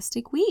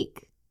fantastic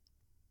week.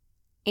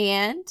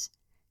 And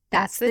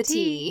that's the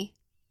tea.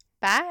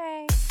 Bye.